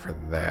prepared for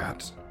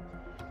that.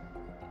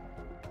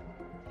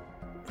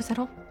 Was that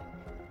all?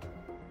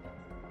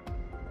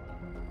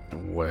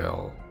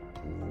 Well,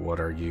 what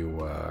are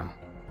you,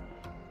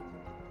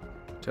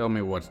 tell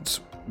me what's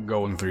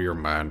going through your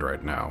mind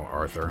right now,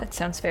 Arthur. That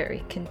sounds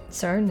very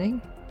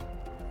concerning.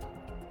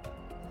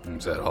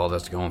 Is that all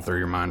that's going through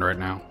your mind right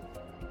now?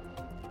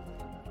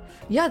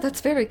 Yeah, that's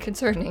very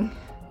concerning.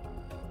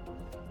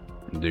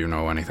 Do you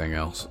know anything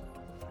else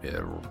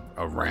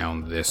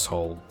around this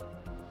whole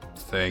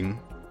thing?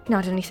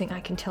 Not anything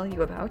I can tell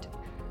you about.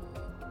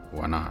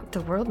 Why not?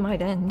 The world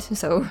might end,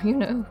 so, you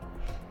know.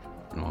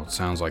 Well, it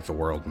sounds like the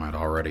world might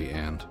already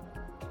end.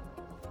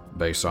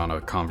 Based on a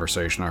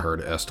conversation I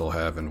heard Estel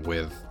having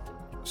with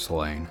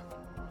Slain.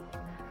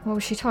 What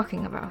was she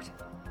talking about?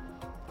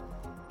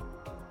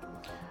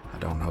 I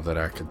don't know that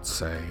I could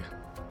say.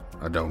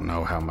 I don't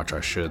know how much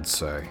I should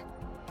say.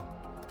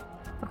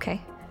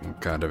 Okay, I'm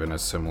kind of in a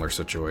similar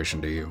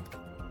situation to you.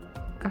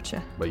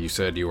 gotcha. But you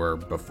said you were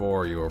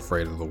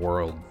afraid of the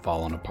world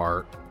falling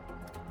apart.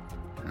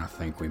 And I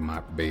think we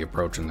might be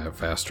approaching that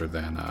faster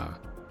than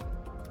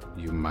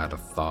you might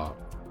have thought.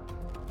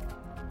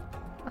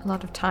 A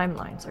lot of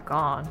timelines are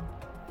gone,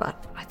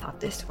 but I thought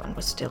this one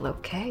was still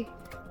okay.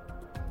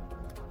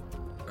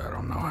 I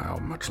don't know how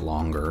much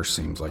longer.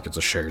 Seems like it's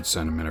a shared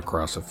sentiment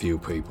across a few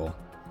people.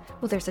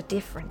 Well, there's a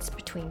difference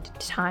between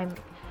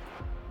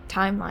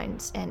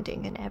timelines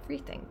ending and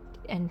everything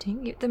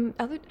ending.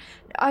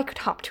 I could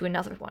hop to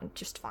another one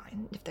just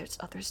fine if there's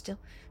others still.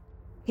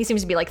 He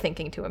seems to be like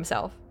thinking to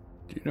himself.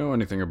 Do you know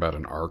anything about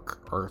an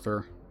arc,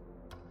 Arthur?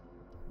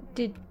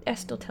 Did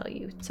Estel tell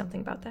you something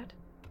about that?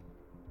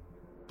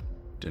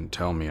 Didn't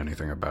tell me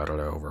anything about it.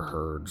 I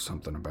overheard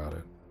something about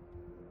it.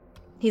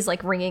 He's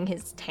like wringing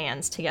his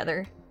hands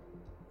together.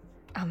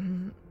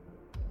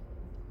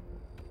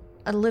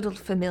 A little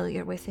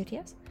familiar with it,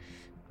 yes?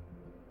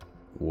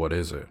 What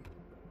is it?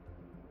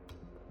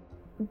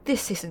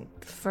 This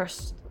isn't the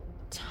first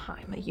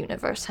time a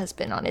universe has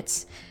been on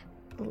its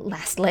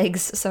last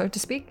legs, so to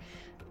speak.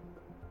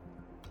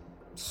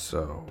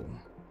 So...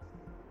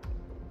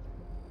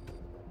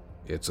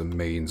 it's a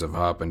means of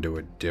hopping to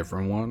a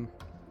different one?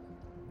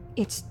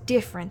 It's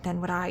different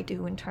than what I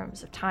do in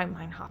terms of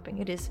timeline hopping.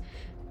 It is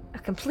a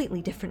completely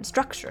different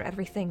structure.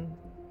 Everything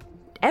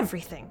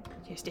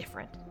is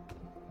different.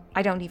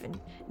 I don't even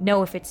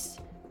know if it's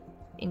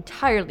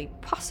entirely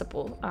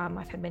possible.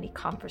 I've had many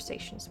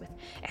conversations with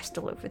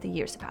Estel over the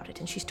years about it,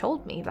 and she's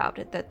told me about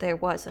it, that there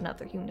was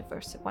another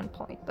universe at one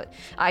point, but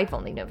I've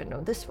only never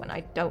known this one.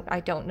 I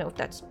don't know if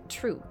that's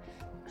true.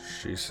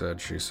 She said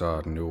she saw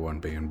a new one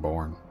being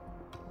born.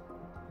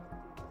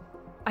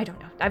 I don't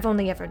know. I've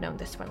only ever known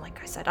this one, like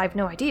I said. I've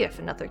no idea if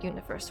another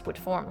universe would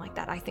form like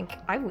that.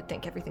 I would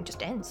think everything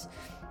just ends.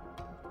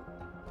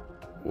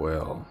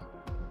 Well,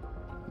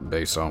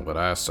 based on what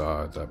I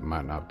saw, that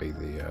might not be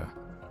the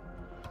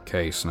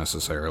case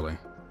necessarily.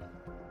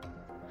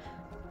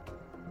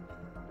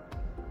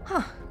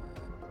 Huh.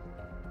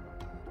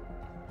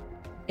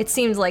 It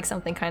seems like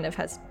something kind of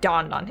has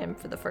dawned on him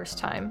for the first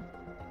time.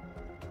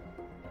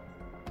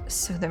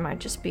 So there might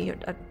just be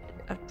a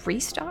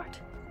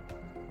restart?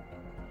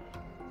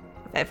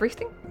 Of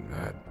everything?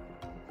 I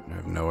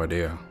have no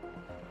idea.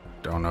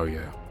 Don't know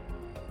yet.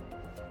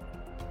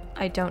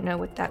 I don't know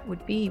what that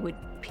would be. Would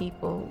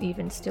people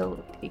even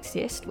still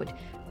exist? Would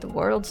the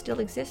world still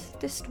exist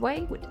this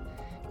way? Would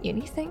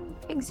anything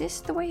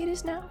exist the way it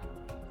is now?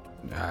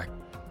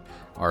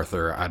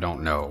 Arthur, I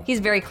don't know. He's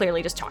very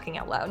clearly just talking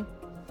out loud.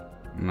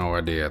 No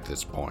idea at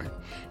this point.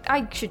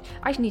 I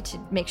need to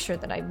make sure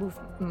that I move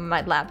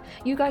my lab.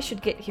 You guys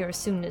should get here as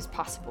soon as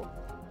possible.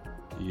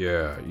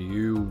 Yeah,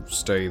 you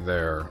stay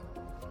there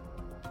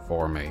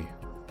for me,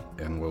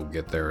 and we'll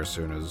get there as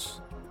soon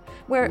as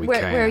Where we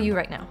can. are you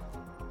right now?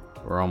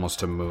 We're almost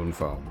to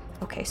Moonfoam.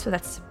 Okay, so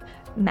that's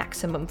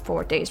maximum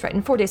 4 days, right?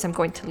 In 4 days I'm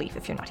going to leave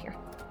if you're not here.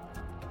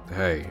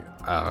 Hey,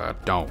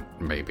 don't,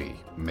 maybe.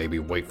 Maybe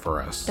wait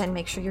for us. Then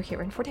make sure you're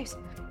here in 4 days.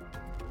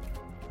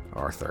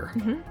 Arthur.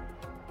 Mm-hmm.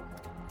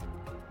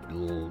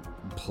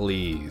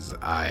 Please,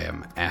 I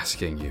am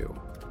asking you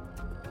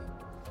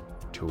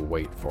to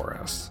wait for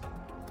us.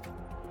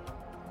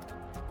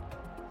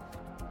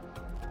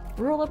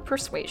 Roll a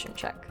persuasion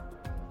check.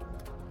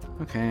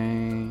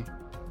 Okay.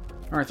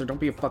 Arthur, don't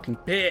be a fucking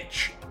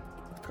bitch.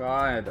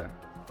 God.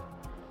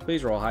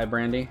 Please roll high,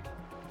 Brandy.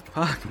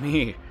 Fuck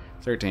me.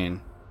 13.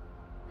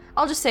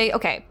 I'll just say,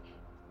 okay,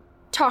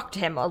 talk to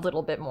him a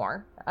little bit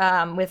more.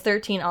 With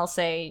 13, I'll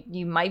say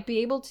you might be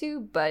able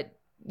to, but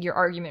your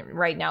argument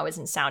right now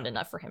isn't sound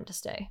enough for him to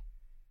stay.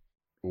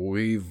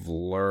 We've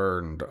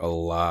learned a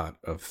lot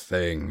of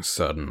things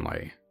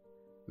suddenly.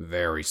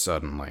 Very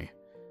suddenly.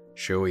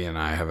 Shui and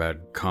I have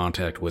had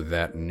contact with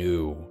that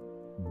new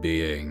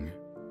being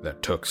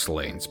that took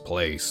Slane's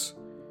place.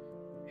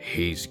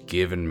 He's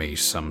given me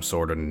some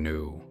sort of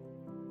new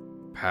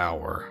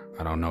power.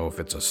 I don't know if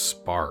it's a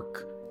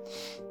spark,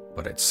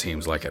 but it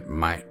seems like it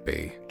might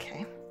be.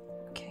 Okay.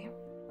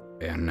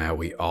 And now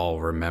we all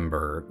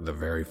remember the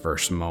very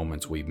first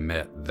moments we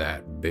met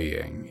that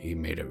being. He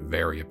made it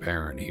very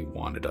apparent he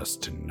wanted us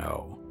to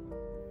know.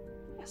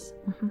 Yes.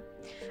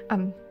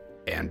 Mm-hmm.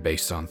 And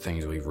based on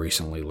things we've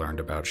recently learned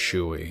about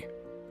Shui,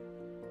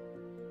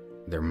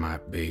 there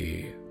might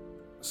be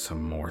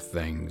some more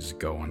things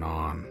going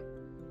on.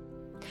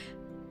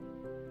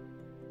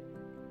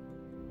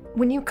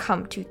 When you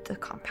come to the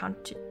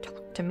compound to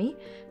talk to me,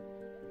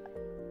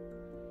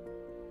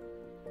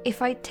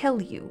 if I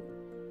tell you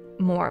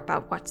more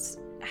about what's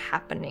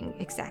happening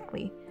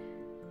exactly,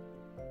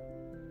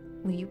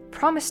 will you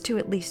promise to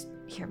at least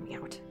hear me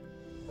out?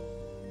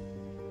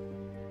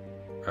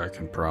 I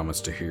can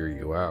promise to hear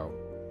you out.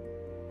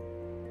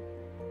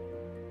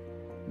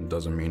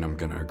 Doesn't mean I'm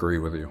gonna agree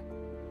with you.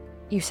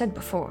 You said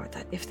before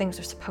that if things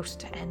are supposed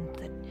to end,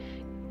 that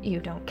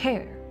you don't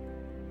care.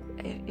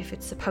 If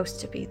it's supposed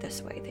to be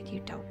this way, that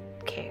you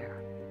don't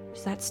care.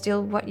 Is that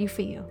still what you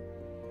feel?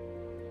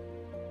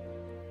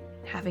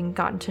 Having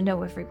gotten to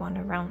know everyone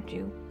around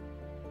you,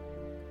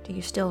 do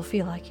you still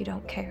feel like you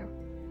don't care?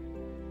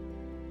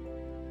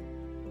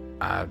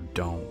 I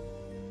don't.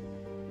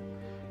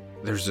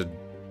 There's a...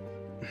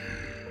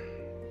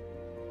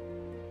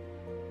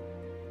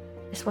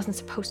 This wasn't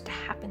supposed to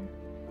happen.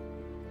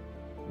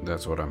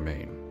 That's what I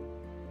mean.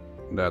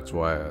 That's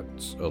why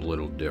it's a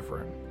little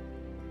different.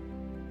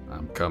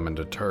 I'm coming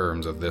to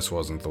terms that this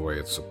wasn't the way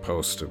it's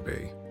supposed to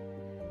be.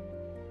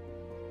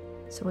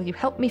 So will you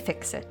help me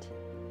fix it?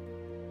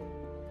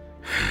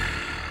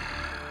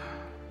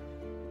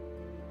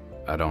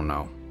 I don't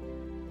know.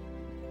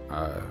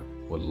 I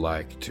would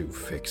like to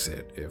fix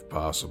it if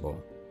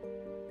possible.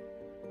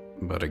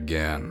 But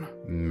again,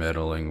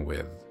 meddling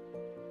with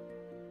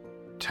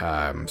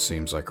time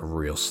seems like a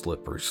real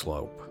slippery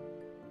slope.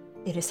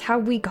 It is how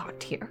we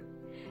got here,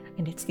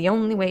 and it's the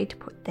only way to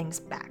put things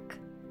back.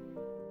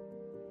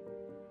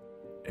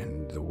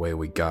 And the way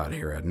we got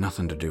here had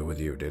nothing to do with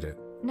you, did it?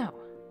 No.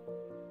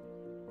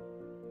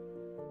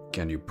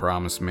 Can you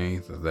promise me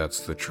that that's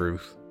the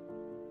truth?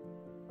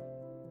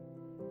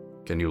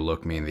 Can you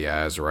look me in the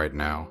eyes right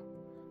now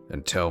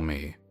and tell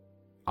me,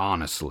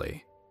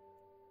 honestly,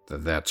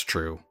 that that's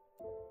true?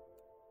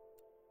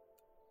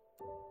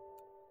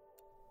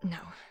 No.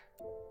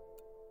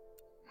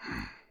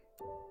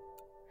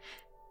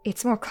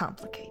 It's more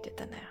complicated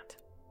than that.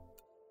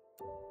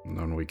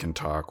 Then we can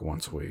talk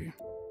once we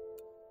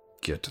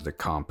get to the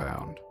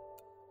compound.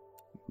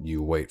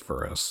 You wait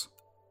for us.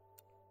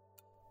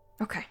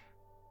 Okay.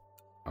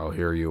 I'll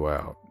hear you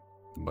out,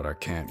 but I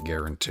can't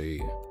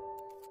guarantee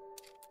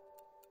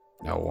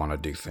I'll want to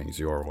do things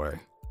your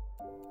way.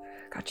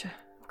 Gotcha.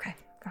 Okay,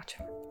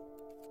 gotcha.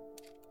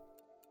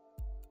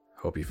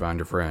 Hope you find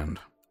your friend.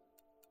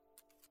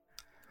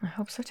 I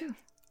hope so too.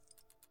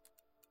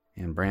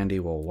 And Brandy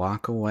will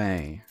walk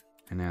away,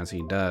 and as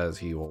he does,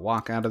 he will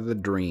walk out of the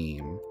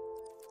dream.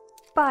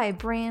 Bye,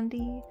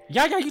 Brandy.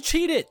 Yeah, you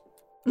cheated!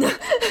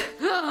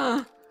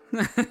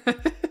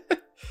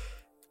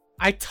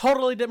 I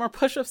totally did more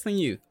push-ups than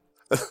you.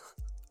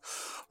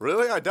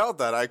 Really? I doubt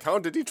that. I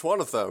counted each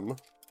one of them.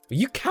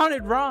 You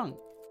counted wrong.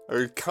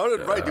 I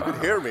counted right. You could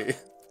hear me.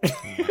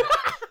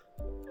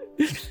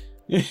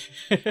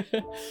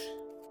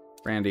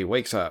 Brandy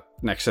wakes up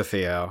next to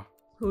Theo.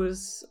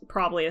 Who's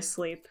probably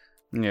asleep.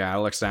 Yeah,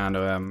 looks down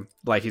to him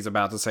like he's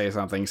about to say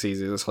something, sees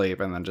he's asleep,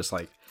 and then just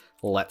like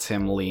lets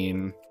him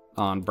lean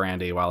on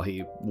Brandy while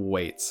he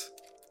waits.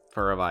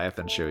 for Aviath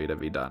and Shui to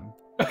be done.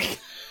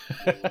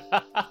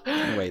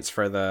 Waits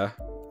for the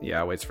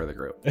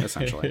group,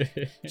 essentially.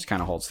 Just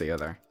kind of holds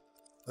together.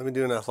 Let me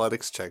do an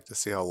athletics check to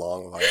see how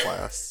long Aviath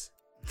lasts.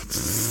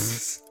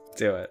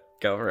 Do it.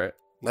 Go for it.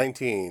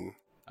 19.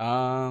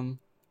 Rolled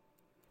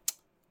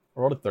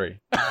a 3.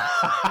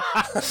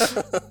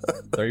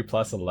 3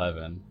 plus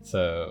 11.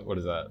 So what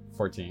is that?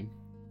 14.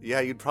 Yeah,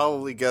 you'd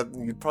probably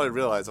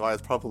realize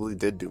Aviath probably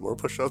did do more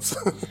push-ups.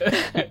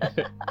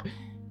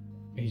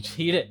 You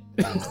cheated.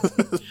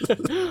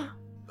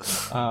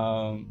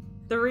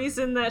 The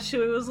reason that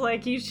Shui was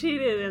like, you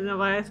cheated, and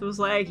Aviath was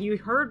like, you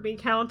heard me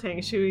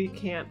counting. Shui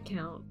can't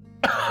count.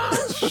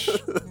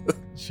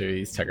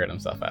 Shui's tuckered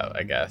himself out,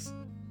 I guess.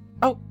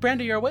 Oh,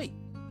 Brandy, you're awake.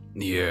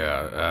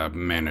 Yeah, I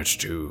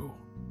managed to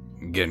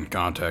get in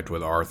contact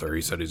with Arthur.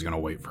 He said he's gonna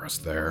wait for us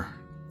there.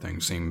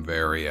 Things seem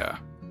very,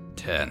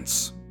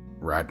 tense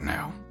right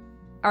now.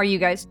 Are you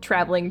guys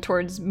traveling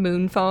towards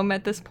Moonfoam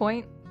at this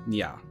point?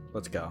 Yeah,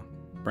 let's go.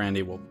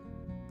 Brandy will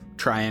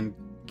try and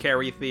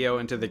carry Theo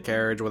into the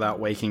carriage without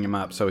waking him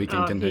up so he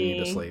can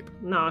continue to sleep.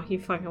 No, he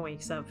fucking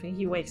wakes up.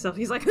 He wakes up.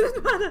 He's like, Hey,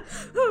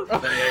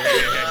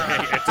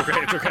 it's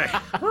okay.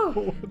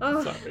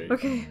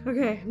 Sorry.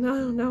 Okay.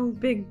 No,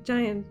 big,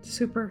 giant,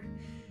 super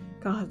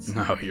gods.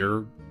 No,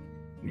 you're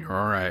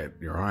all right.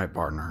 You're all right,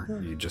 partner.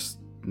 You just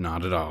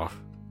nodded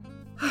off.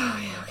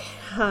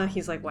 Okay.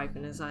 He's like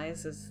wiping his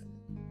eyes as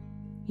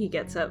he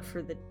gets up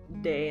for the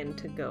day and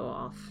to go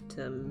off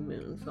to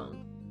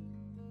Moonfoam.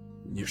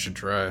 You should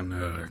try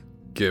and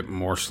get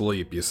more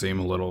sleep. You seem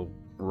a little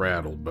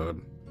rattled,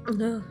 bud.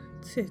 No,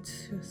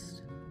 it's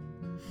just...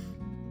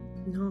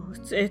 No,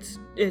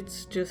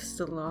 it's just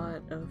a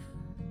lot of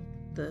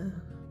the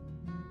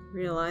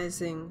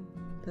realizing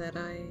that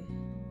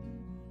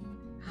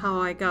how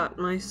I got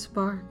my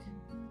spark.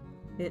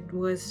 It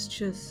was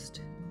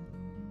just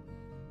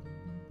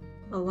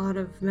a lot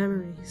of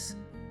memories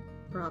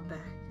brought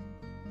back.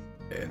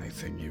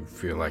 Anything you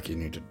feel like you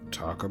need to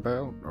talk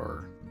about,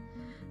 or?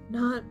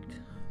 Not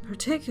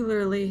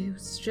particularly,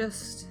 it's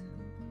just...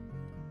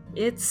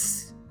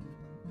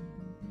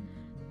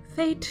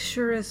 Fate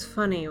sure is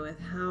funny with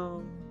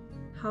how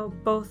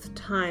both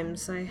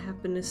times I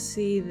happen to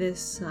see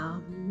this,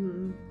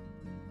 you're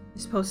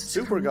supposed to...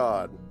 Super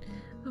God.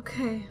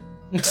 Okay.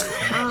 He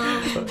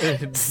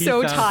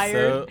So sounds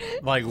tired. so,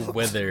 like,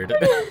 withered.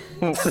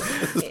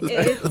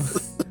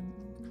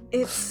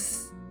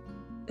 It's...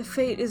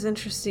 Fate is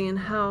interesting in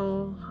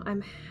how I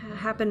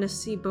happen to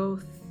see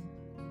both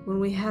when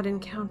we had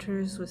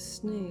encounters with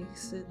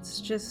snakes.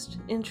 It's just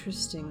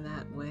interesting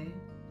that way.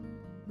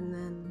 And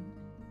then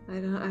I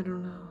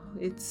don't know.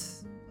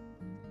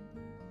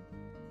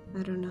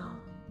 I don't know.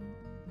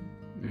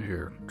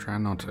 Here, try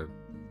not to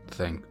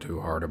think too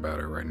hard about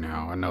it right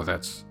now. I know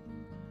that's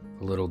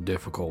a little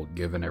difficult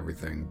given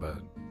everything, but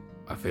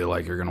I feel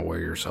like you're gonna wear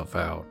yourself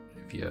out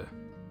if you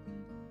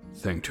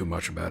think too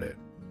much about it.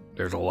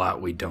 There's a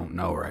lot we don't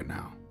know right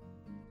now.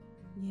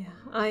 Yeah,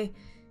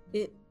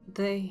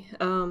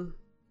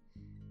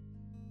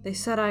 they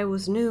said I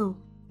was new,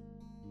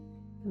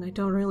 and I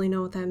don't really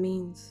know what that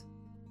means.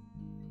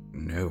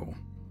 New.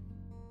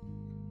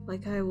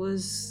 Like I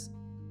was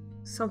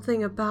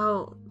something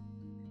about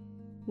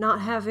not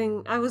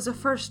having... I was a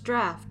first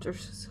draft or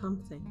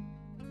something.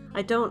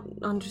 I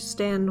don't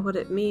understand what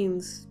it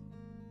means,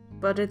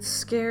 but it's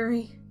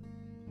scary.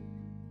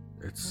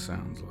 It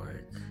sounds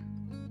like...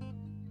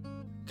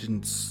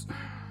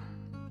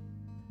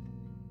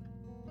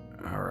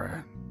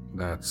 Alright,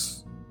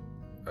 that's...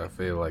 I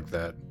feel like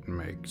that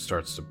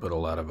starts to put a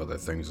lot of other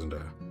things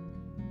into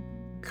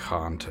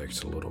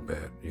context a little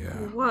bit, yeah.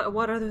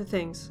 What other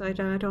things? I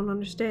don't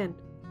understand.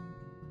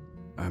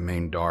 I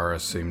mean, Dara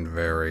seemed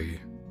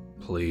very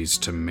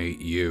pleased to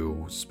meet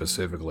you,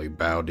 specifically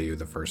bowed to you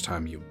the first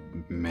time you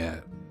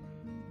met.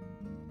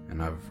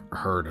 And I've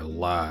heard a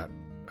lot,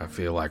 I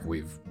feel like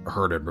we've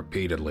heard it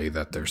repeatedly,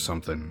 that there's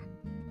something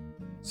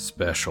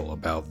special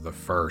about the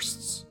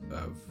firsts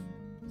of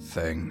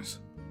things.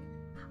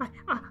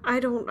 I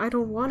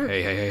don't want to...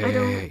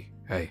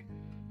 Hey.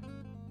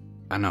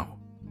 I know.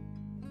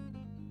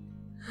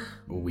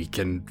 We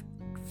can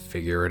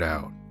figure it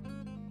out.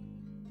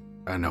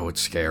 I know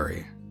it's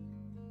scary.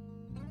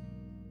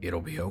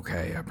 It'll be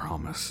okay, I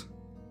promise.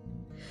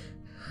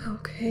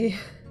 Okay.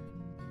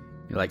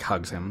 He like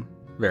hugs him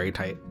very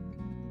tight.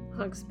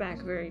 Hugs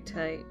back very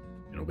tight.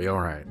 It'll be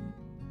alright.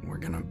 We're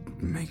gonna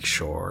make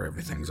sure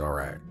everything's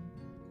alright.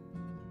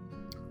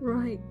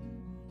 Right.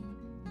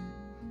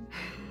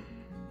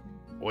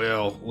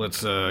 Well,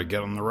 let's get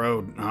on the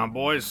road, huh,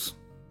 boys?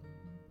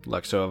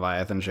 Looks to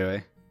Aviath and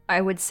Shui. I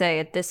would say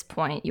at this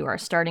point you are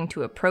starting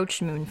to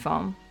approach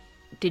Moonfoam.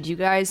 Did you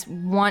guys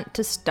want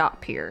to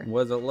stop here?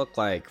 What does it look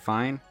like?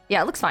 Fine?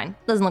 Yeah, it looks fine.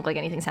 Doesn't look like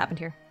anything's happened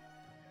here.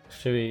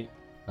 Shui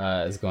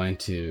is going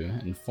to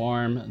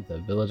inform the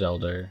village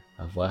elder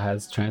of what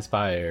has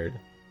transpired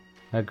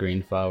at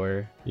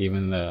Greenflower,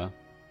 even though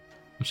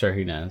I'm sure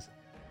he knows.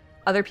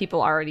 other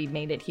people already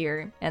made it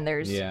here, and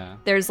Yeah.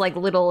 there's like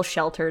little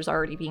shelters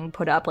already being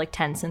put up, like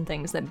tents and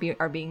things that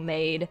are being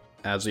made.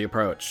 As we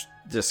approach,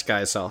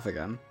 disguise self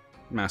again.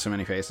 Massive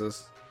many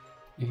faces.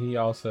 He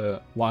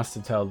also wants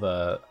to tell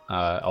the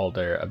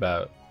elder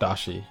about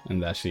Dashi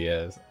and that she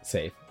is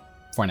safe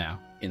for now.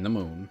 In the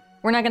moon.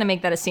 We're not gonna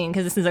make that a scene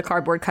because this is a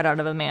cardboard cutout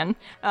of a man.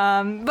 But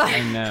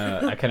I know.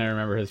 I couldn't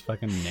remember his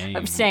fucking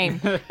name. same.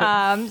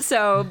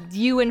 So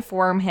you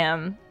inform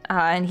him,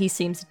 and he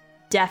seems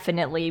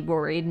definitely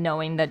worried,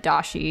 knowing that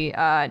Dashi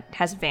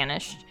has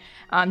vanished.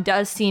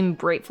 Does seem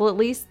grateful, at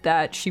least,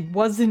 that she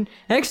wasn't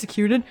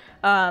executed,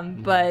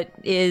 but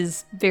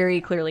is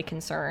very clearly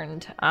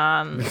concerned,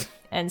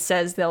 and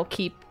says they'll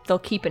keep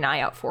an eye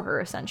out for her,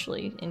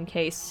 essentially, in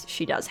case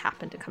she does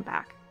happen to come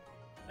back.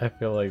 I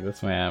feel like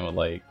this man would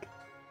like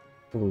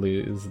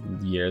lose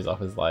years off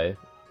his life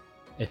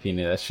if he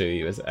knew that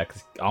Shui was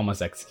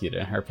almost executed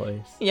in her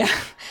place. Yeah,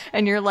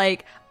 and you're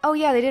like, oh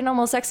yeah, they didn't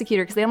almost execute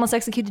her because they almost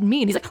executed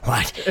me. And he's like,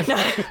 what? No.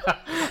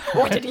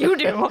 What did you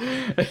do?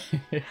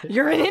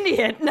 You're an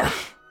idiot. No.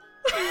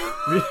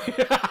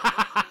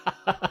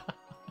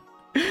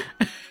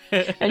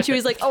 And she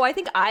was like, oh, I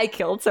think I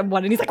killed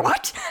someone. And he's like,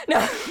 what?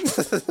 No.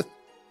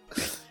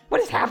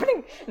 What is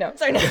happening? No,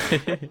 sorry,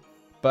 no.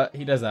 But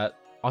he does that.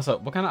 Also,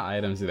 what kind of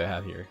items do they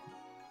have here?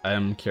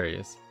 I'm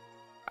curious.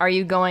 Are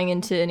you going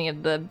into any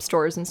of the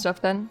stores and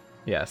stuff then?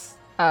 Yes.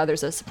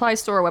 There's a supply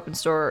store, a weapon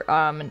store,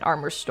 an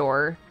armor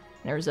store.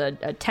 There's a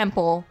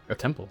temple. A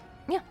temple.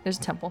 Yeah, there's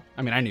a temple.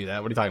 I mean, I knew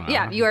that. What are you talking about?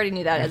 Yeah, you already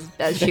knew that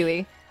as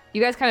Shui.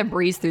 You guys kind of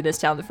breezed through this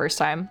town the first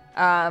time.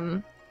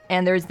 And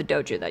there's the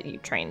dojo that you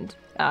trained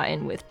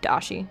in with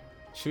Dashi.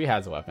 Shui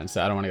has a weapon,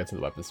 so I don't want to go to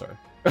the weapon store.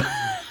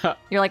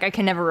 You're like, I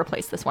can never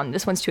replace this one.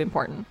 This one's too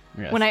important.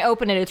 Yes. When I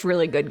open it, it's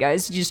really good,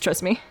 guys. You just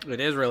trust me. It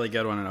is really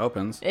good when it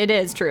opens. It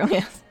is true,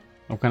 yes.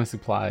 What kind of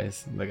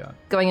supplies they got?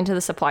 Going into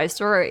the supply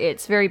store,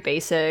 it's very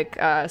basic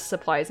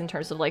supplies in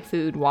terms of like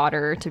food,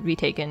 water to be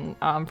taken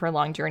for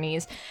long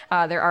journeys.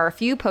 There are a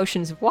few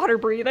potions of water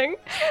breathing.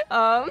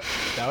 That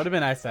would have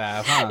been nice to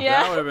have, huh?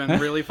 Yeah. That would have been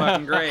really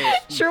fucking great.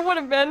 Sure would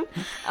have been.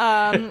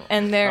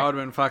 And there That would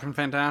have been fucking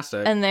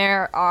fantastic. and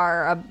there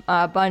are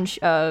a bunch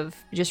of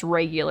just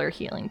regular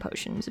healing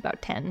potions,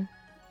 about 10.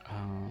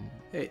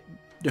 Hey,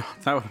 that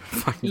would have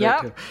been fucking great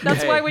Yep. too.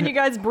 That's Hey, why when you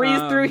guys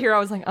breezed through here, I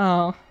was like,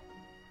 oh,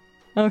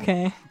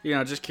 okay. You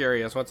know, just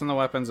curious, what's in the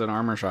weapons and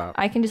armor shop?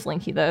 I can just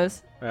link you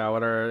those. Yeah,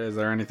 is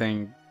there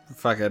anything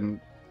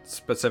fucking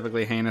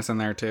specifically heinous in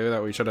there too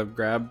that we should have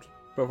grabbed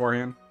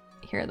beforehand?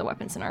 Here are the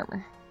weapons and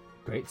armor.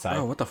 Great scythe.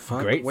 Oh, what the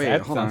fuck? Great Wait,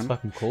 scythe hold sounds on.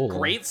 fucking cool.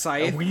 Great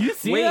scythe. Will you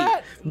see Wait,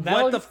 that? That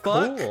what the looks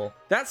fuck? cool.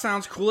 That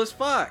sounds cool as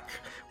fuck.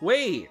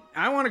 Wait,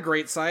 I want a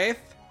great scythe.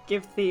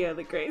 Give Theo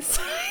the grace.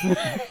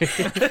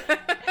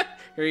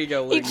 Here you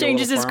go. He you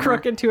changes little his farmer.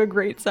 crook into a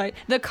great sight.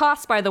 The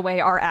costs, by the way,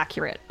 are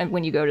accurate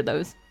when you go to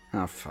those.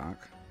 Oh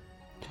fuck.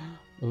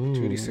 Ooh.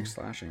 2d6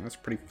 slashing. That's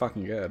pretty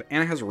fucking good.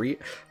 And it has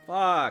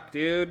Fuck,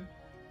 dude.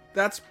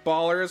 That's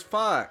baller as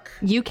fuck.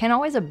 You can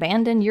always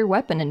abandon your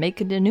weapon and make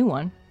it a new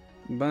one.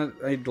 But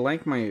I'd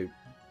like my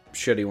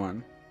shitty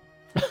one.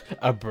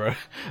 A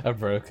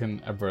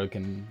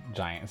broken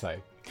giant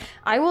scythe.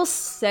 I will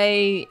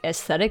say,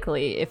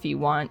 aesthetically, if you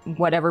want,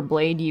 whatever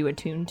blade you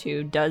attune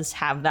to does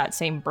have that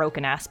same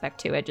broken aspect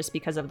to it, just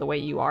because of the way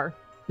you are.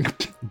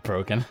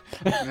 Broken.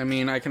 I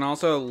mean, I can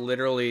also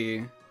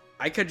literally...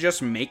 I could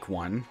just make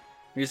one.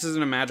 This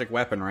isn't a magic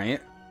weapon, right?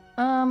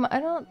 I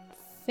don't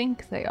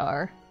think they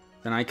are.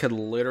 Then I could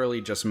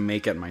literally just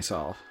make it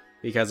myself.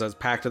 Because as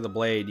Pact of the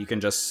Blade, you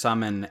can just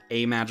summon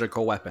a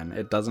magical weapon.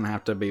 It doesn't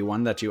have to be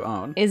one that you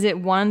own. Is it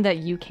one that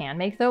you can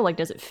make, though? Like,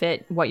 does it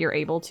fit what you're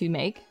able to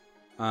make?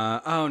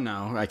 Oh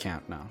no, I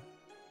can't, no.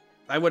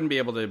 I wouldn't be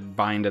able to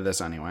bind to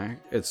this anyway.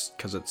 It's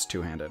because it's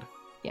two-handed.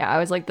 Yeah, I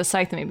was like, the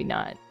scythe, maybe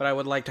not. But I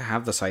would like to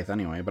have the scythe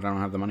anyway, but I don't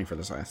have the money for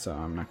the scythe, so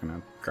I'm not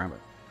gonna grab it.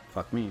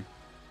 Fuck me.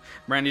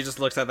 Brandy just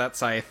looks at that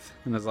scythe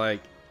and is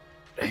like,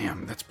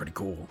 damn, that's pretty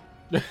cool.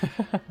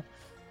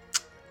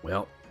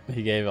 Well,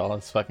 He gave all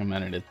his fucking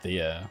money to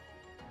Theo.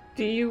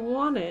 Do you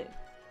want it?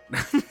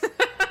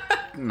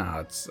 no,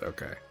 it's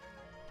okay.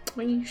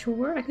 Are you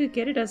sure? I could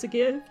get it as a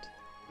gift.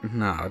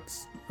 No,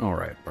 it's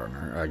alright,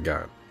 partner. I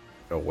got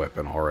a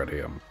weapon already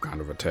I'm kind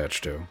of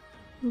attached to.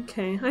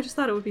 Okay, I just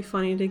thought it would be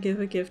funny to give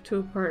a gift to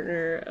a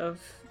partner of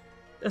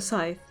a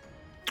scythe.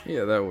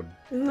 Yeah, that would...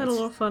 Isn't that a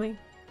little funny?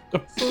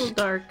 It's a little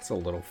dark. It's a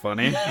little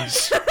funny.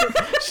 Shut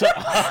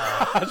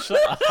up.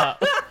 Shut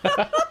up.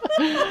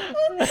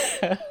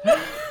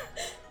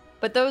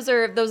 But those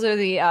are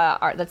the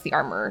that's the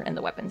armor and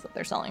the weapons that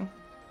they're selling.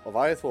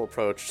 Leviath will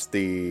approach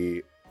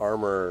the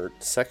armor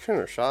section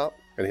or shop,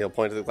 and he'll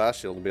point to the glass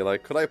shield and be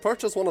like, "Could I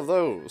purchase one of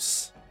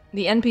those?"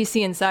 The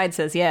NPC inside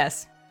says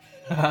yes.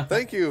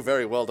 Thank you,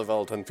 very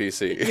well-developed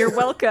NPC. You're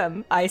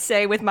welcome, I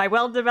say with my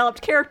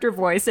well-developed character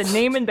voice and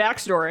name and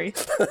backstory.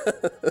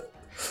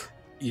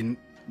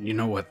 You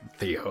know what,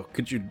 Theo?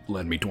 Could you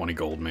lend me 20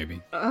 gold,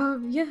 maybe?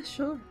 Yeah,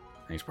 sure.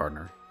 Thanks,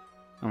 partner.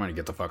 I'm gonna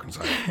get the fucking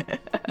site.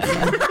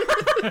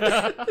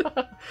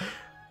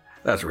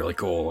 That's really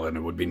cool, and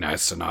it would be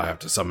nice to not have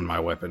to summon my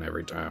weapon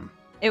every time.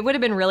 It would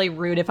have been really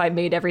rude if I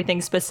made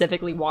everything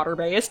specifically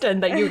water-based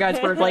and that you guys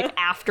were, like,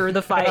 after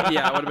the fight.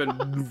 Yeah, it would have been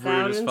rude as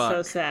Sounding fuck.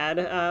 so sad.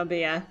 But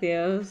yeah,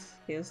 Theo's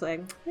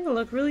like, you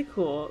look really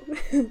cool.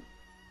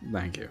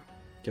 Thank you.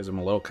 Gives him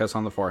a little kiss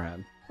on the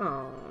forehead.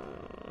 Aww.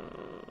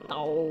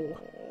 Oh.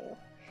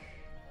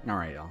 All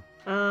right, y'all.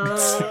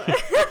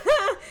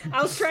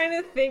 I was trying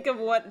to think of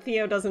what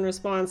Theo does in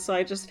response, so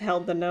I just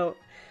held the note.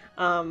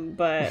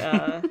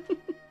 But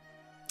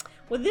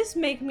would this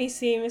make me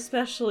seem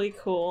especially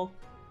cool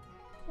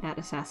at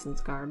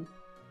Assassin's Garb?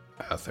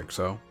 I think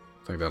so.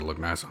 I think that'd look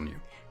nice on you.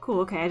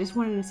 Cool, okay, I just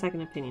wanted a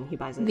second opinion. He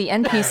buys it. The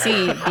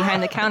NPC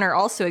behind the counter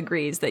also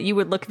agrees that you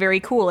would look very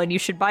cool and you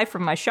should buy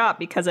from my shop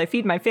because I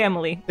feed my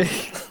family.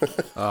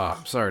 Oh,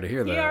 I'm sorry to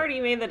hear He that. already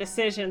made the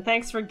decision.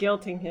 Thanks for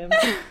guilting him.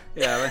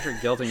 Yeah, thanks for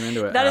guilting you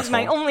into it. That is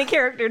my asshole. only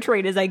character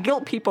trait is I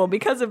guilt people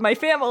because of my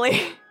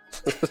family.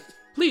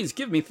 Please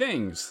give me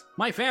things.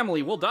 My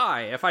family will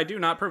die if I do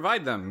not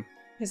provide them.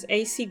 His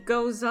AC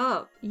goes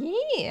up.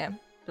 Yeah.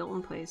 Built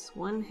in place.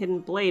 One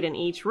hidden blade in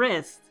each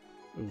wrist.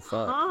 Ooh,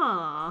 fuck.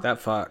 Ah, That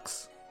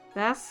fucks.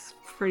 that's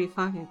pretty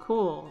fucking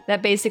cool.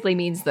 That basically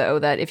means, though,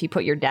 that if you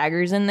put your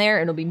daggers in there,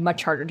 it'll be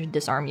much harder to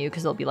disarm you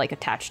because they'll be, like,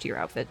 attached to your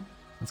outfit.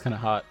 That's kind of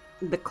hot.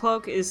 The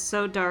cloak is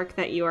so dark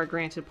that you are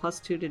granted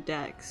 +2 to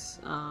dex.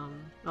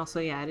 Also,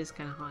 yeah, it is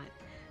kind of hot.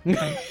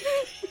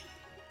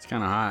 It's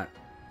kind of hot.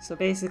 So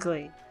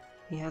basically,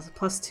 he has a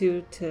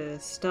 +2 to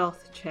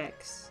stealth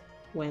checks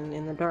when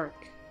in the dark.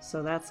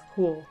 So that's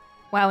cool.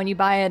 Wow, and you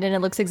buy it and it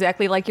looks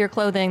exactly like your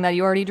clothing that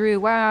you already drew.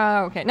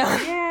 Wow, okay, no.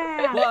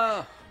 Yeah!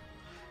 Whoa!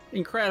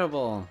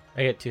 Incredible.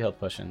 I get 2 health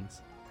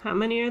potions. How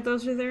many of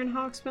those are there and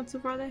how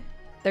expensive are they?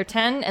 They're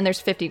 10 and there's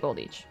 50 gold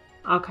each.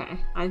 Okay,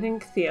 I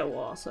think Theo will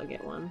also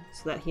get one,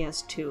 so that he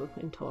has 2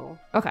 in total.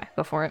 Okay,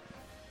 go for it.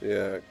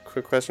 Yeah,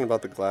 quick question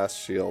about the glass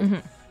shield.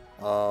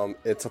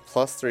 It's a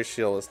 +3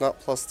 shield. It's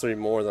not +3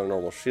 more than a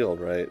normal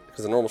shield, right?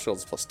 Because a normal shield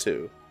is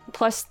 +2.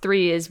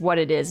 +3 is what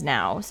it is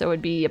now, so it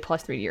would be a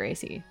 +3 to your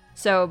AC.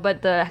 So,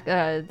 but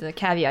the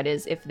caveat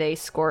is if they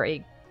score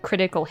a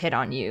critical hit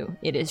on you,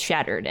 it is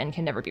shattered and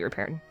can never be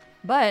repaired.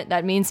 But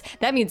that means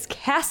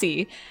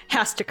Cassie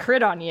has to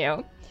crit on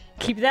you.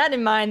 Keep that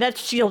in mind. That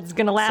shield's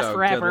gonna last So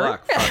forever. good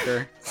luck,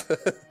 fucker.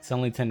 It's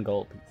only 10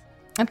 gold.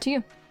 Up to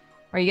you.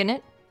 Are you getting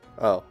it?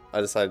 Oh, I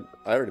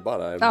already bought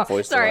it. I Oh,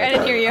 voiced sorry, it. I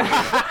didn't hear you.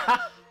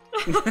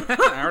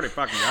 I already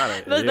fucking got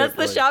it. That's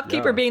the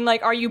shopkeeper being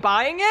like, "Are you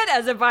buying it?"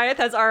 As if Vyeth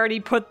has already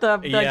put the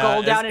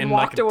gold down and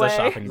walked away. The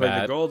shopping Like the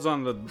bag. gold's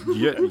on the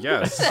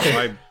yes.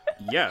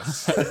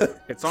 Yes.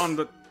 It's on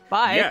the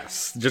Bye.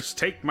 yes. Just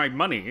take my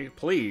money,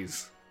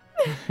 please.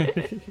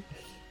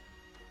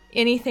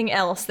 Anything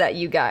else that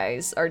you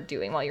guys are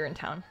doing while you're in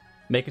town?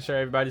 Making sure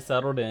everybody's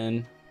settled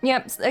in.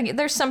 Yep,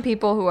 there's some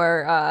people who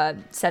are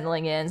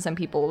settling in, some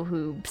people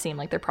who seem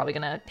like they're probably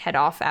gonna head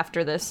off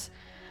after this.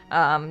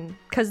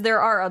 Because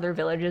there are other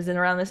villages in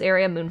around this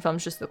area.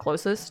 Moonfoam's just the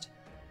closest.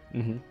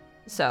 Mm-hmm.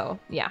 So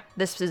yeah,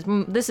 this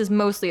is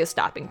mostly a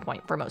stopping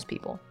point for most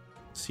people.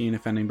 Seeing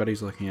if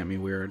anybody's looking at me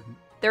weird.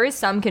 There is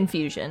some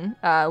confusion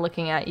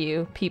looking at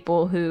you.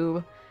 People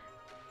who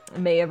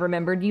may have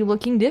remembered you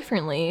looking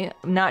differently.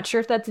 I'm not sure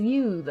if that's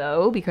you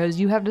though, because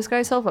you have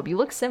disguise self up. You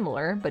look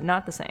similar, but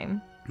not the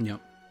same.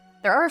 Yep.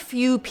 There are a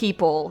few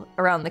people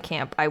around the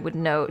camp, I would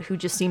note, who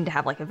just seem to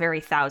have like a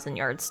very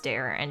 1,000-yard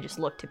stare and just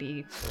look to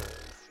be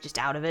just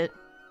out of it.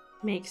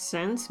 Makes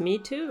sense, me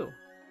too.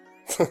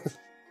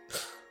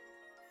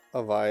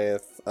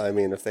 Aviath, I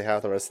mean, if they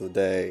have the rest of the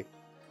day,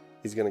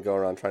 he's gonna go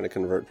around trying to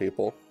convert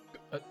people.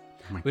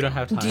 We don't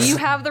have time. Do you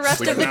have the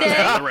rest We of do the not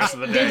have the day? rest of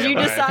the day. Did you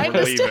Aviath. decide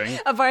We're this? leaving.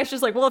 Aviath's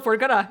just like, well, if we're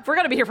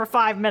gonna be here for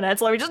 5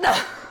 minutes, let me just know.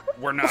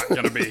 We're not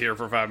gonna be here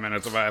for 5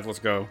 minutes. Aviath, let's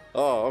go.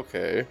 Oh,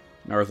 okay.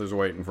 Arthur's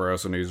waiting for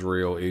us, and he's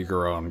real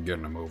eager on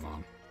getting a move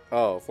on.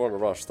 Oh, if we're in a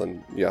rush,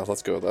 then yeah,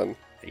 let's go then.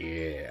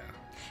 Yeah.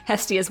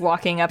 Hestia's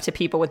walking up to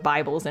people with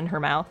Bibles in her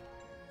mouth.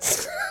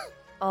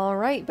 All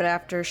right, but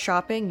after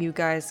shopping, you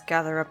guys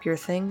gather up your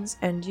things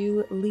and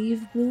you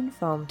leave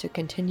Moonfoam to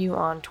continue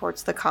on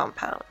towards the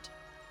compound.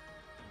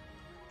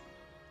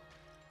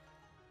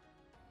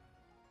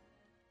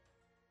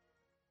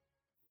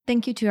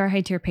 Thank you to our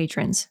high tier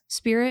patrons: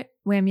 Spirit,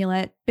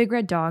 Whamulet, Big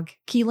Red Dog,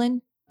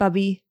 Keelan,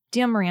 Bubby,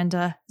 Dia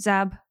Miranda,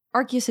 Zab,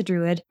 Arceus a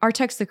Druid,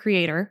 Artex the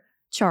Creator,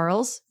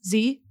 Charles,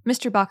 Z,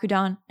 Mr.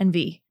 Bakudan, and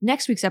V.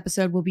 Next week's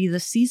episode will be the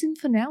season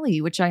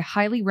finale, which I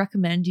highly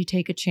recommend you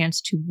take a chance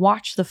to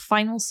watch the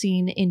final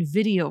scene in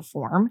video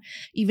form,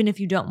 even if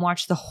you don't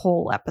watch the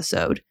whole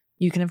episode.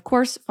 You can, of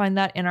course, find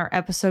that in our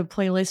episode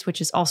playlist, which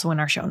is also in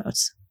our show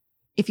notes.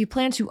 If you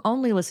plan to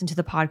only listen to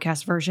the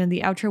podcast version,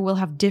 the outro will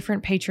have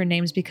different patron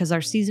names because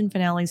our season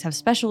finales have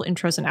special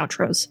intros and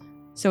outros.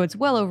 So it's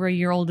well over a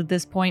year old at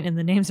this point, and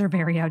the names are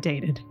very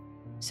outdated.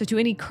 So to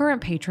any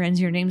current patrons,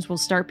 your names will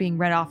start being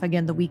read off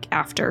again the week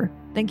after.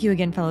 Thank you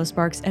again, fellow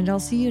Sparks, and I'll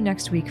see you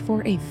next week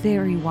for a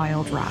very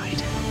wild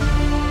ride.